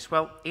result of all this?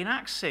 Well, in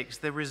Acts 6,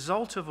 the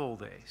result of all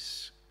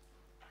this,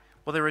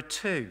 well, there are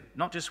two,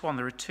 not just one,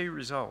 there are two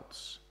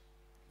results.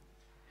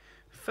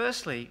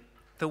 Firstly,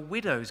 the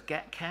widows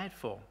get cared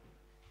for.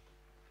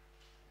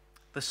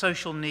 The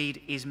social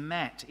need is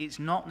met. It's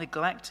not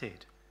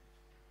neglected.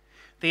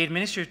 The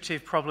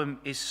administrative problem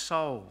is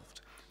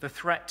solved. The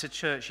threat to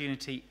church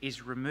unity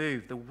is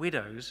removed. The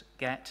widows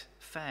get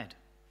fed.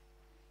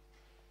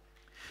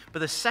 But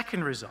the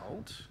second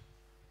result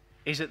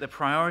is that the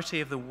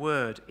priority of the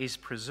word is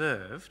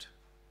preserved.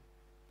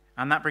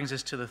 And that brings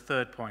us to the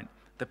third point,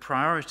 the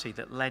priority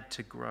that led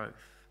to growth.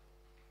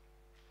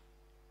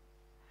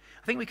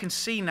 I think we can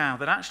see now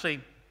that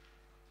actually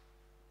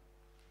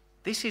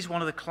this is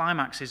one of the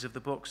climaxes of the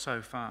book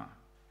so far.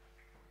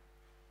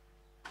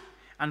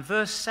 And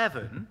verse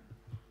 7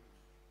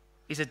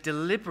 is a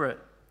deliberate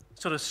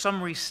sort of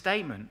summary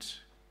statement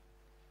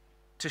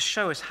to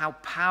show us how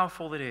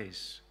powerful it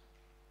is.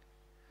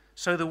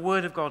 So the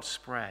word of God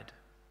spread.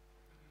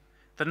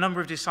 The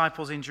number of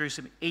disciples in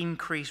Jerusalem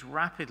increased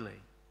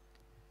rapidly,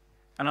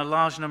 and a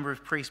large number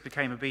of priests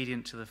became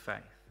obedient to the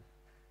faith.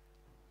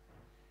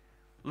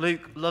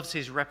 Luke loves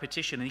his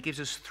repetition, and he gives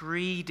us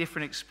three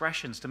different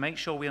expressions to make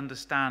sure we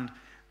understand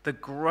the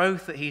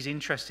growth that he's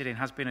interested in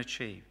has been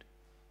achieved.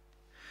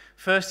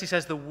 First, he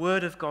says the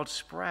word of God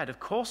spread. Of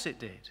course it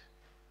did.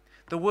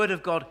 The word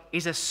of God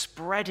is a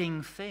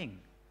spreading thing.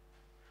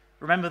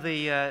 Remember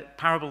the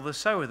parable of the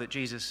sower that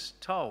Jesus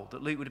told,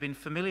 that Luke would have been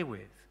familiar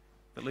with,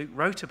 that Luke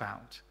wrote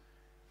about.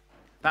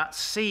 That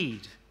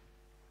seed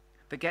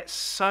that gets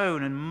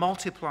sown and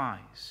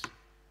multiplies.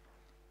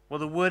 Well,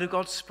 the word of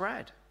God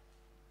spread.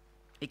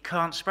 It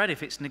can't spread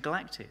if it's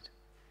neglected.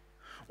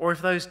 Or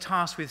if those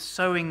tasked with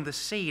sowing the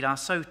seed are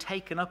so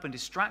taken up and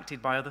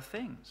distracted by other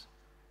things.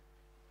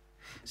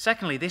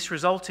 Secondly, this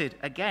resulted,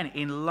 again,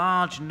 in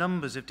large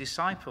numbers of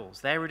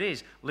disciples. There it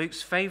is,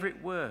 Luke's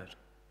favorite word.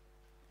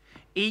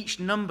 Each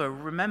number,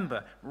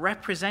 remember,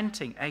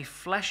 representing a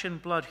flesh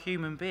and blood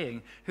human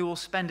being who will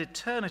spend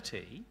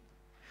eternity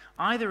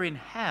either in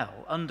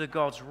hell under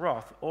God's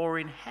wrath or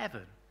in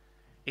heaven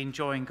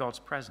enjoying God's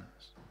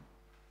presence.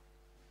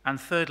 And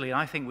thirdly,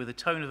 I think with a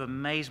tone of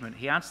amazement,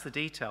 he adds the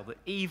detail that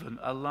even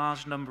a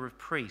large number of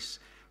priests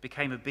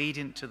became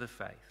obedient to the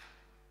faith.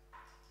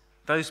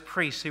 Those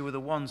priests who were the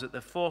ones at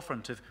the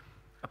forefront of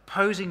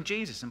opposing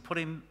Jesus and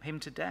putting him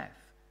to death.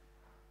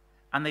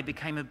 And they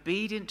became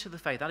obedient to the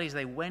faith. That is,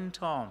 they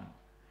went on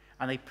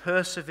and they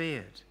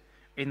persevered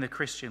in the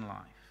Christian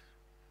life.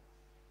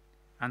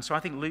 And so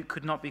I think Luke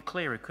could not be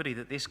clearer, could he,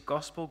 that this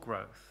gospel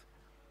growth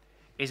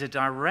is a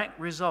direct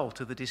result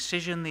of the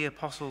decision the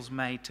apostles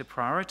made to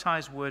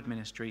prioritize word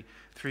ministry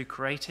through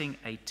creating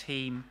a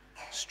team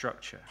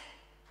structure.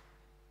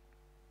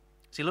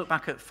 See, look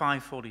back at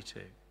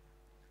 5:42.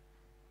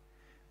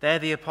 There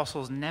the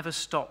apostles never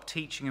stopped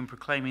teaching and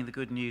proclaiming the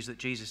good news that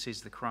Jesus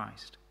is the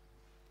Christ.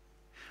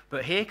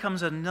 But here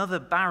comes another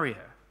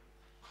barrier,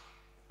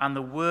 and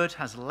the word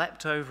has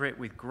leapt over it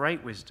with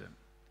great wisdom,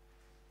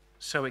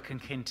 so it can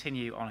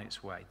continue on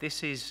its way.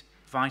 This is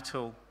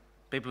vital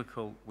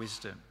biblical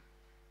wisdom.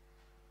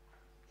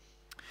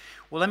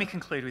 Well, let me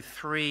conclude with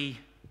 3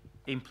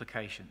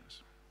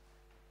 implications.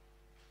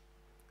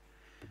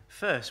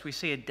 First, we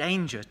see a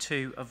danger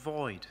to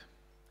avoid.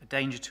 A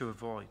danger to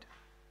avoid.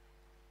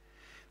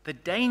 The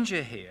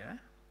danger here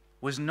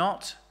was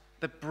not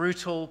the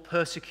brutal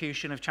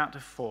persecution of chapter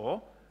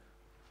 4,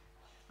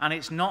 and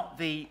it's not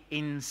the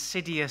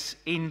insidious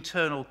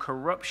internal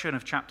corruption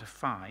of chapter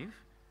 5.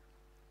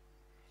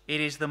 It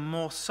is the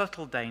more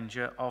subtle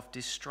danger of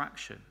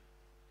distraction,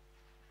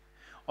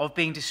 of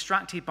being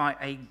distracted by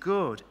a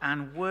good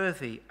and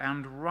worthy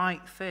and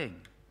right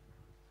thing,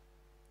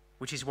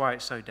 which is why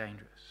it's so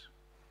dangerous.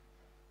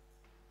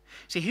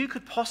 See, who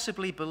could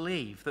possibly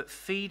believe that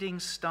feeding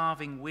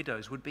starving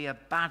widows would be a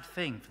bad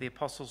thing for the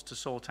apostles to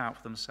sort out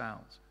for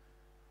themselves?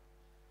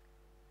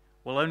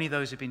 Well, only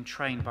those who've been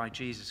trained by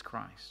Jesus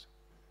Christ,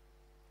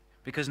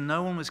 because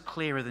no one was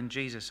clearer than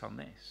Jesus on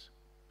this.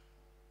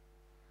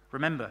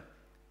 Remember,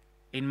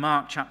 in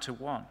Mark chapter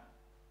 1,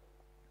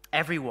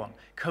 everyone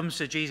comes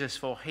to Jesus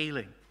for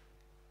healing.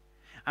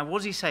 And what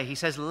does he say? He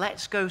says,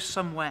 let's go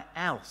somewhere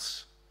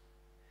else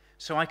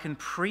so I can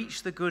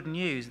preach the good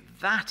news.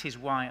 That is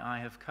why I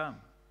have come.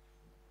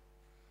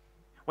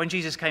 When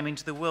Jesus came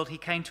into the world, he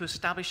came to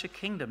establish a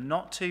kingdom,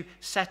 not to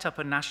set up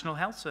a national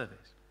health service.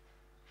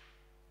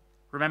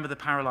 Remember the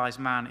paralyzed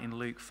man in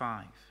Luke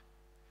 5.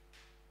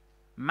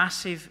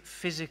 Massive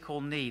physical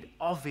need,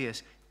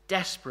 obvious,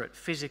 desperate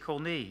physical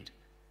need.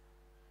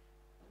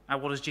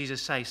 And what does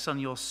Jesus say? Son,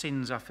 your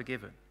sins are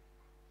forgiven.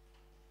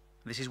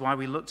 This is why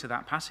we looked at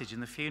that passage in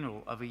the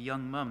funeral of a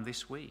young mum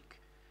this week.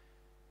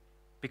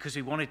 Because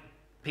we wanted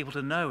people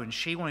to know, and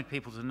she wanted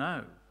people to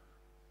know,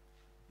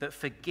 that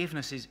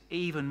forgiveness is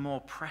even more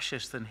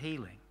precious than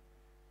healing,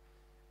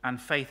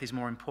 and faith is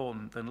more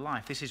important than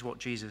life. This is what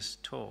Jesus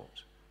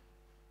taught.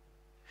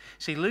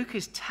 See, Luke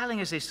is telling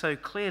us this so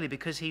clearly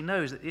because he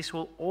knows that this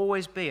will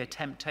always be a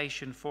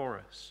temptation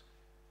for us.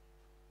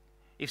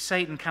 If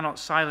Satan cannot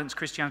silence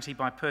Christianity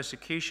by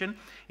persecution,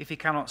 if he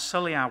cannot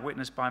sully our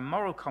witness by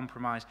moral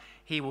compromise,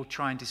 he will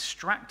try and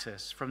distract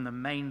us from the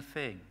main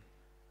thing.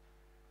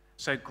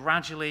 So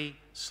gradually,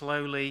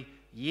 slowly,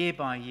 year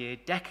by year,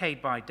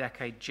 decade by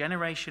decade,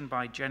 generation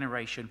by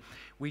generation,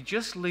 we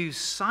just lose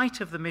sight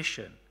of the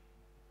mission,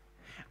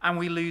 and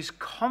we lose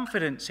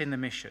confidence in the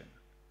mission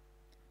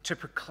to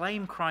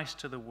proclaim Christ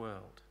to the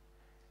world,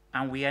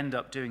 and we end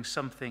up doing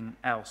something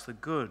else. The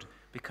good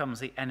becomes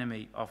the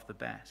enemy of the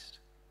best.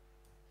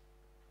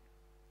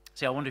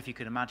 See, I wonder if you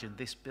could imagine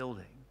this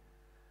building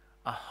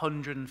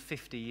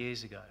 150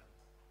 years ago.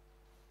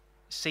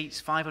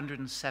 Seats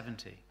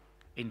 570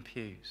 in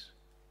pews.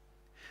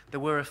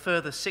 There were a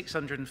further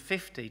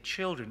 650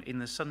 children in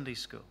the Sunday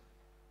school.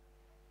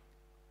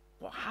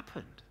 What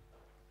happened?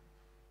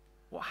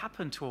 What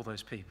happened to all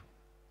those people?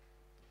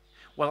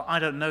 Well, I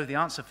don't know the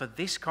answer for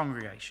this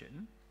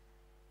congregation,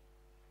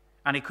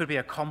 and it could be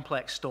a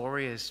complex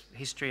story as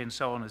history and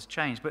so on has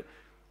changed, but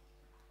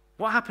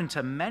what happened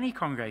to many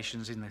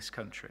congregations in this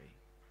country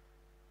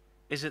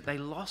is that they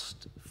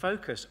lost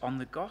focus on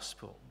the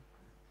gospel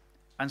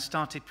and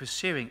started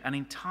pursuing an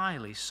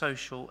entirely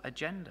social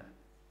agenda.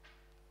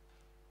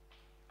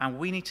 And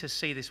we need to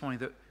see this morning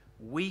that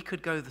we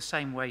could go the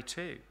same way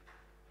too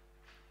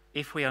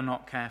if we are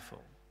not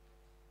careful.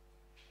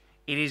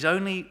 It is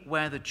only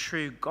where the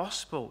true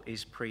gospel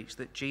is preached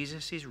that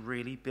Jesus is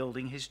really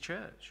building his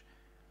church.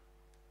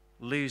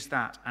 Lose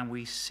that and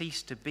we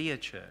cease to be a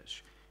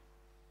church.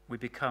 We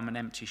become an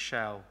empty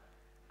shell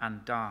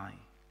and die.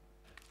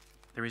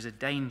 There is a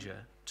danger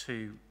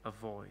to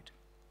avoid.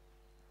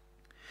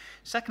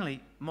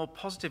 Secondly, more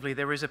positively,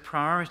 there is a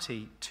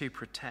priority to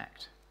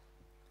protect.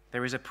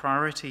 There is a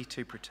priority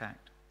to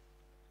protect.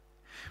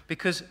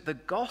 Because the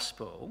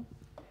gospel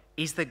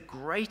is the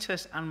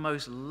greatest and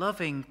most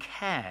loving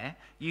care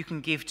you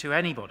can give to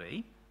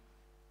anybody,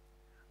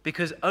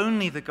 because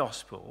only the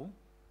gospel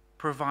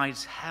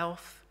provides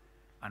health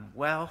and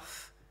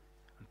wealth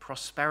and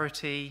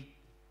prosperity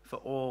for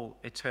all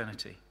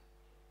eternity.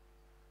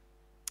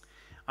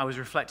 I was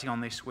reflecting on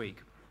this week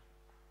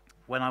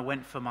when I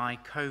went for my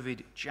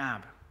COVID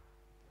jab.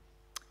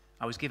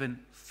 I was given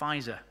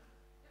Pfizer.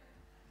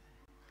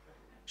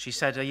 She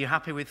said, "Are you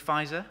happy with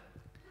Pfizer?"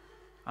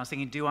 I was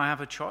thinking, do I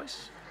have a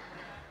choice?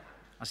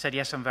 I said,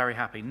 yes, I'm very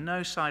happy.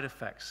 No side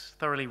effects,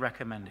 thoroughly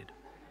recommended.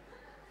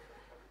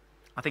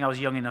 I think I was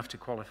young enough to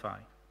qualify.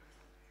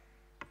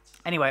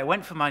 Anyway, I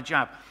went for my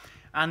jab.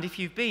 And if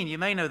you've been, you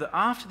may know that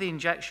after the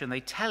injection,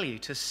 they tell you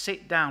to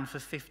sit down for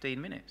 15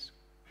 minutes.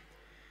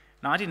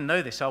 Now, I didn't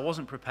know this, so I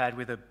wasn't prepared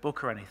with a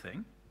book or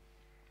anything.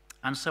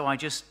 And so I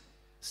just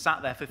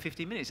sat there for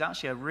 15 minutes. It's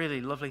actually a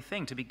really lovely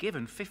thing to be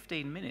given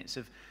 15 minutes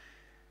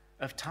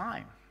of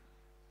time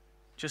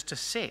just to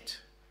sit.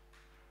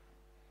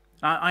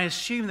 I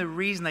assume the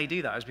reason they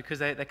do that is because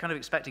they're kind of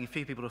expecting a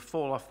few people to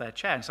fall off their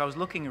chair. And so I was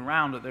looking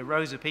around at the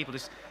rows of people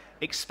just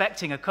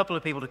expecting a couple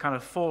of people to kind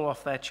of fall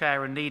off their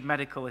chair and need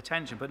medical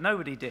attention, but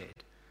nobody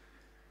did.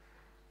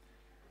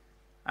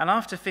 And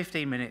after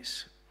 15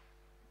 minutes,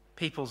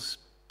 people's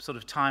sort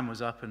of time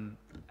was up and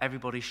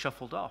everybody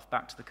shuffled off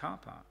back to the car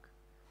park.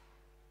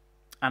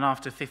 And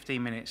after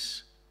 15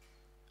 minutes,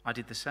 I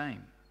did the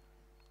same.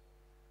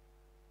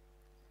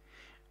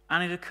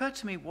 And it occurred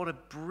to me what a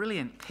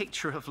brilliant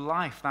picture of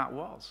life that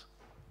was.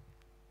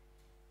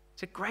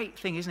 It's a great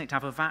thing, isn't it, to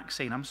have a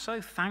vaccine? I'm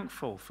so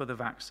thankful for the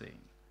vaccine.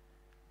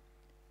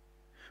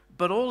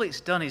 But all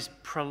it's done is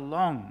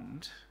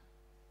prolonged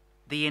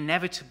the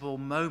inevitable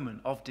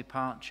moment of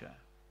departure.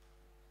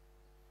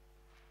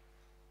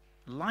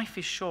 Life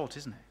is short,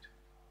 isn't it?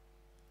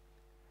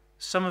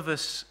 Some of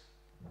us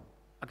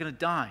are going to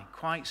die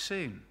quite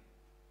soon.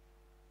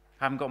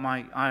 I haven't got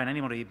my eye on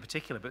anybody in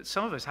particular, but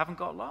some of us haven't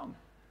got long.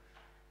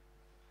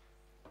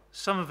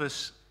 Some of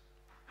us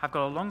have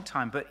got a long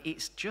time, but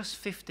it's just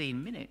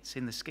 15 minutes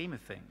in the scheme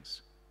of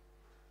things.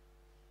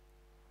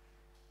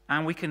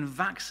 And we can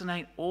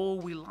vaccinate all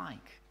we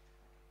like.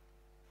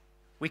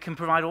 We can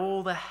provide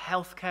all the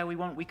health care we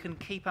want. We can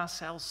keep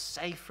ourselves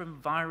safe from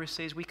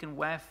viruses. We can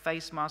wear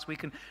face masks. We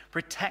can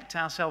protect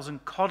ourselves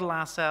and coddle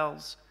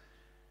ourselves.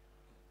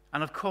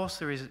 And of course,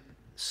 there is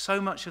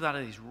so much of that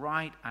is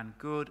right and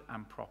good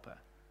and proper.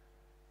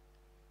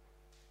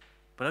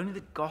 But only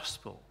the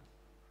gospel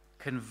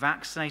can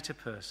vaccinate a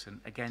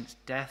person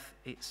against death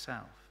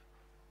itself.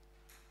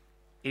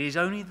 It is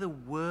only the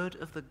word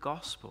of the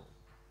gospel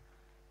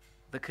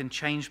that can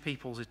change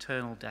people's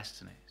eternal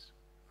destinies.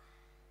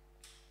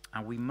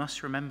 And we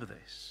must remember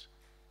this.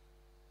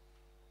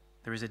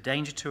 There is a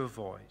danger to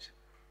avoid.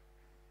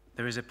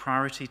 There is a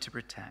priority to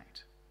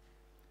protect.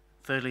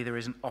 Thirdly, there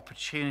is an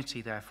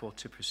opportunity, therefore,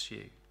 to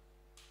pursue.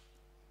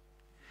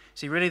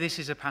 See, really, this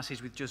is a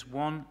passage with just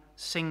one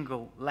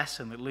single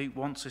lesson that Luke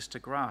wants us to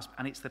grasp,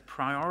 and it's the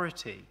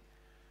priority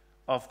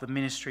of the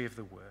ministry of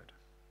the word.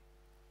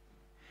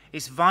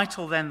 It's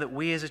vital, then, that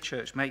we as a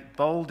church make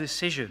bold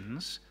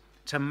decisions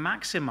to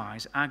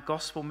maximize our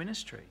gospel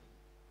ministry.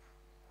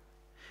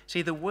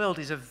 See, the world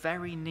is a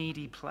very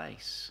needy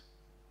place,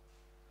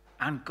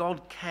 and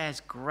God cares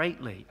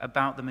greatly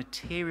about the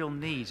material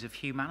needs of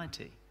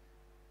humanity.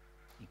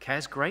 He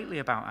cares greatly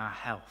about our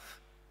health,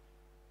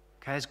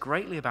 cares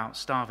greatly about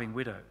starving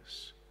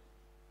widows.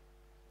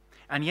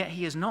 And yet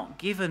he has not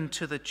given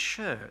to the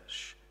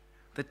church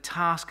the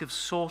task of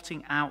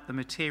sorting out the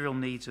material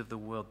needs of the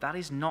world. That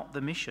is not the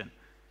mission.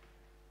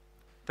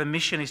 The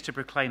mission is to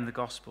proclaim the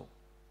gospel.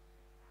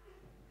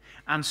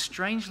 And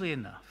strangely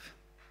enough,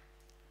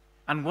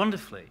 and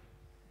wonderfully,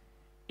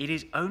 it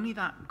is only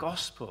that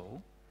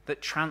gospel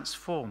that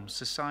transforms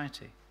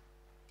society.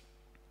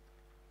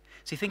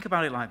 See, think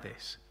about it like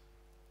this.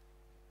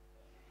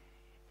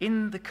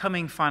 In the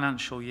coming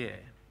financial year,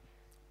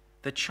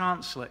 the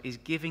Chancellor is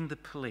giving the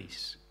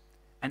police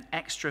an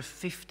extra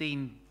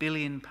 £15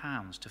 billion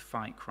to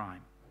fight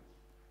crime.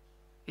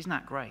 Isn't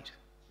that great?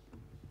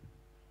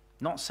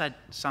 Not said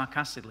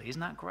sarcastically, isn't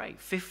that great?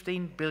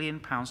 £15 billion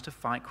to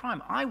fight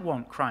crime. I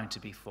want crime to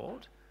be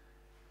fought.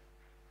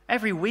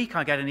 Every week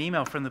I get an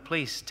email from the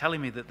police telling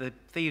me that the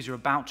thieves are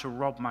about to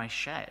rob my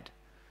shed.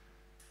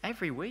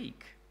 Every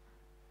week.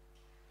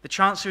 The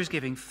Chancellor is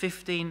giving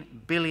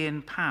 £15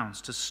 billion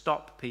to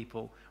stop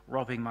people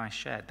robbing my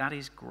shed. That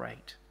is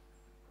great.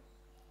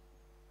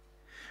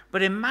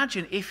 But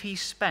imagine if he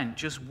spent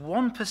just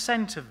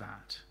 1% of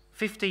that,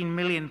 £15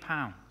 million,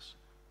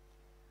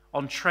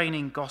 on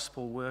training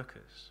gospel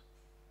workers.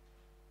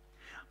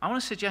 I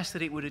want to suggest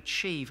that it would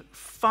achieve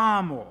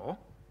far more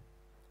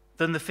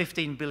than the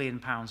 £15 billion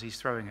he's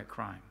throwing at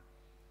crime.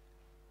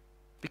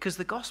 Because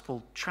the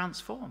gospel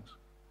transforms.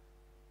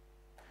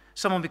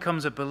 Someone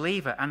becomes a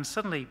believer and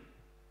suddenly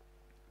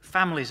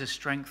families are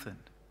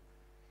strengthened.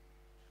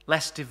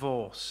 Less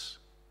divorce,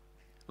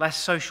 less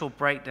social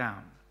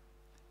breakdown.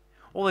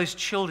 All those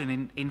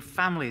children in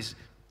families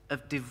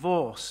of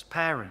divorced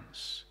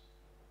parents,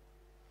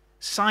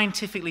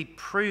 scientifically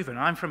proven.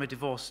 I'm from a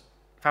divorced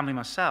family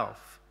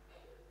myself,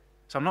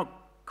 so I'm not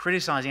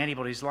criticizing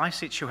anybody's life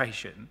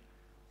situation,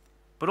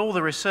 but all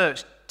the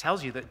research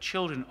tells you that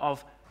children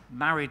of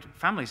married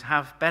families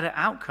have better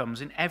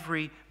outcomes in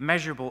every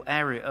measurable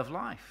area of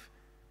life.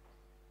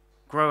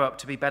 Grow up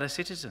to be better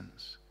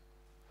citizens,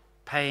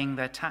 paying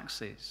their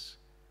taxes,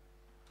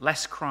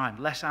 less crime,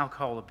 less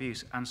alcohol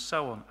abuse, and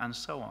so on and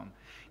so on.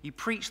 You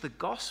preach the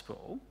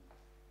gospel,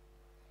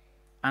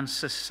 and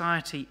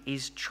society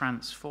is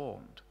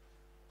transformed.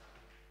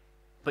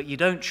 But you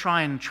don't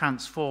try and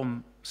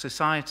transform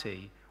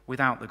society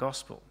without the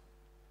gospel.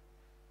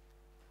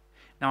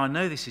 Now, I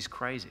know this is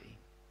crazy.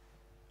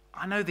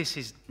 I know this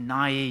is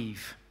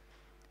naive.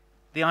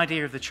 The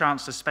idea of the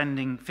Chancellor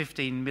spending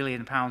 £15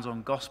 million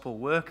on gospel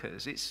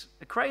workers, it's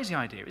a crazy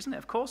idea, isn't it?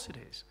 Of course it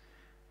is.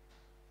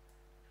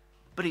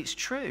 But it's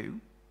true.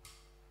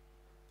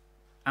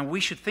 And we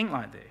should think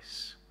like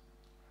this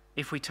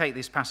if we take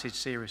this passage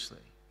seriously.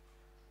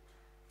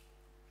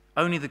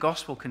 Only the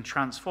gospel can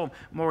transform.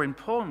 More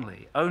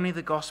importantly, only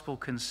the gospel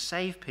can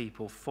save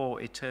people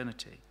for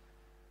eternity.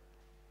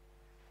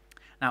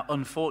 Now,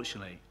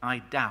 unfortunately, I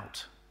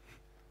doubt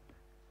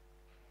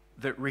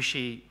that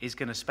Rishi is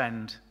going to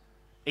spend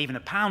even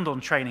 £1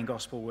 on training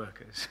gospel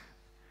workers.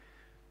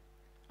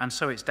 And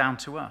so it's down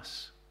to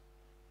us.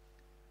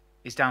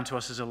 It's down to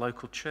us as a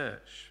local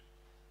church.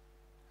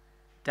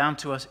 Down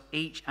to us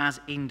each as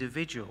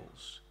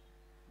individuals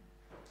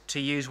to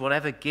use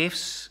whatever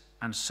gifts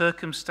and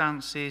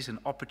circumstances and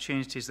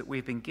opportunities that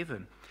we've been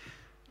given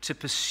to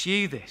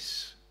pursue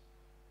this,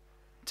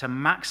 to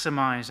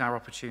maximize our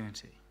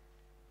opportunity,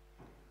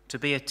 to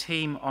be a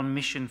team on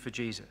mission for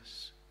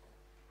Jesus,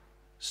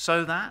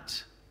 so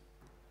that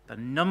the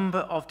number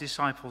of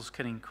disciples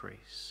can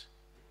increase.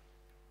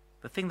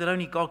 The thing that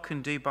only God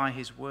can do by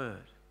his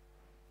word,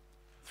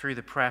 through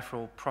the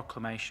prayerful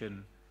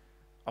proclamation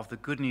of the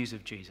good news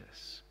of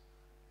Jesus.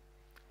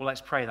 Well,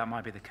 let's pray that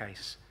might be the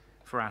case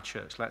for our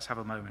church. Let's have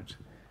a moment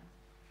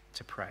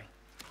to pray.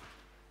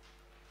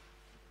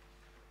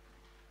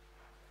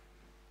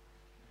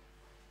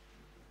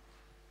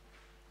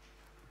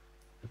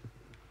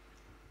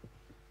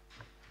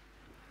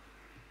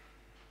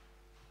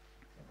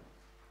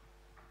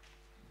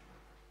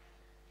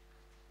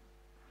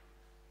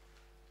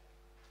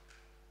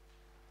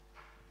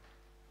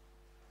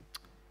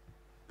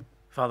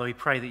 Father, we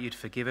pray that you'd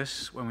forgive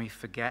us when we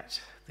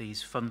forget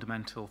these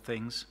fundamental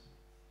things.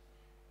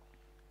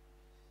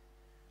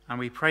 And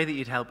we pray that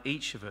you'd help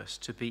each of us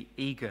to be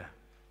eager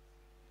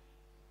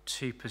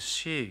to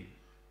pursue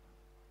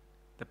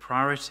the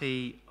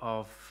priority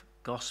of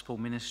gospel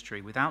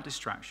ministry without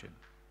distraction.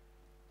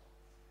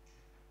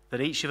 That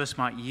each of us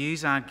might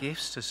use our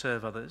gifts to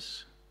serve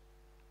others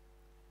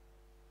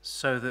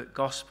so that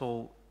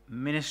gospel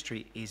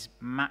ministry is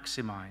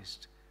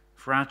maximized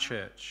for our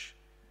church,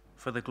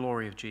 for the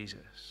glory of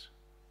Jesus.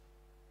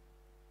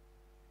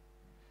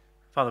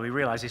 Father, we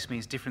realize this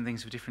means different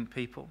things for different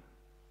people.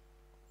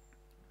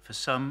 For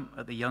some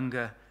at the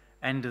younger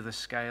end of the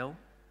scale,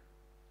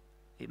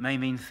 it may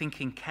mean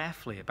thinking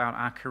carefully about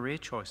our career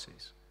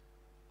choices,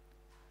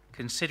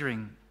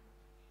 considering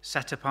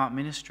set-apart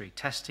ministry,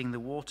 testing the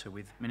water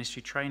with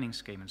ministry training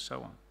scheme and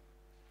so on.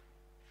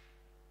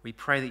 We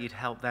pray that you'd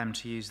help them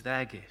to use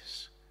their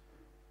gifts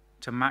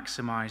to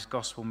maximize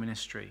gospel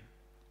ministry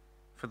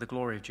for the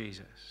glory of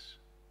Jesus.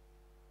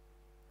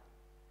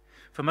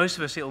 For most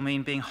of us, it will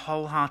mean being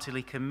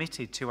wholeheartedly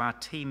committed to our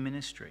team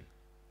ministry,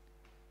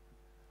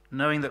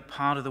 knowing that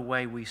part of the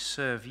way we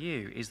serve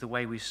you is the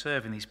way we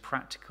serve in these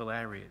practical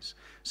areas,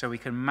 so we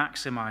can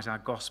maximize our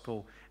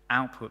gospel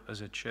output as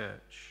a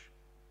church.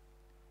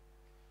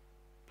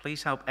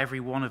 Please help every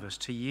one of us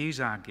to use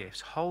our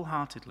gifts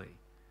wholeheartedly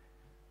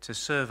to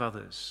serve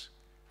others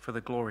for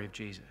the glory of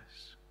Jesus.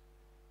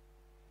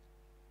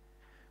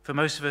 For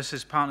most of us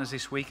as partners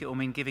this week, it will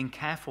mean giving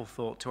careful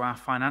thought to our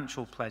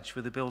financial pledge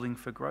for the Building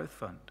for Growth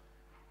Fund,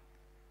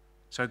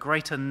 so a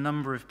greater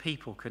number of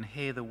people can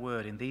hear the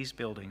word in these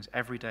buildings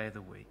every day of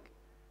the week.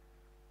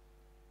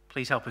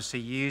 Please help us to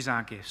use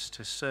our gifts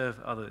to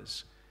serve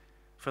others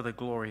for the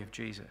glory of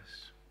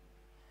Jesus.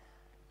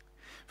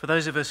 For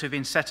those of us who've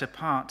been set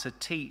apart to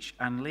teach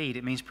and lead,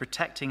 it means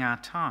protecting our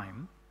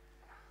time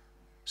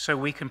so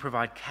we can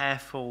provide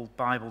careful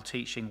Bible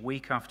teaching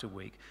week after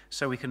week,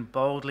 so we can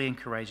boldly and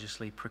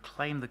courageously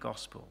proclaim the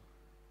gospel.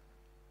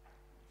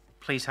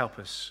 Please help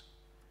us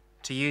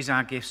to use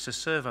our gifts to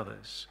serve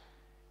others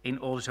in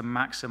order to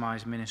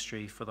maximize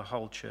ministry for the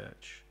whole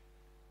church.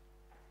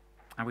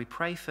 And we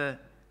pray for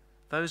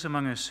those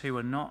among us who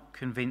are not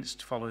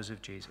convinced followers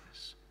of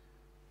Jesus,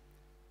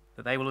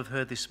 that they will have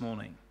heard this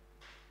morning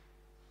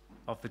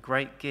of the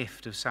great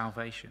gift of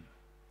salvation,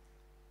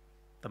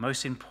 the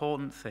most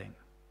important thing,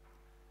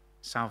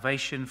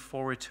 salvation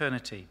for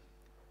eternity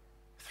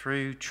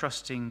through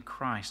trusting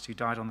Christ who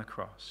died on the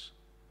cross.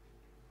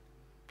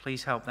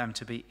 Please help them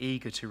to be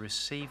eager to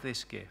receive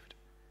this gift,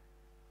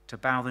 to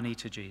bow the knee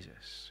to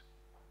Jesus.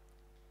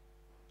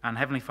 And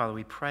Heavenly Father,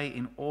 we pray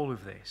in all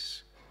of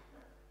this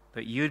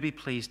that you would be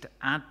pleased to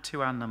add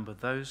to our number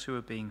those who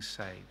are being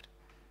saved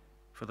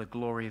for the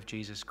glory of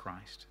Jesus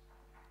Christ.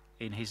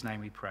 In his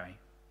name we pray.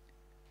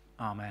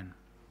 Amen.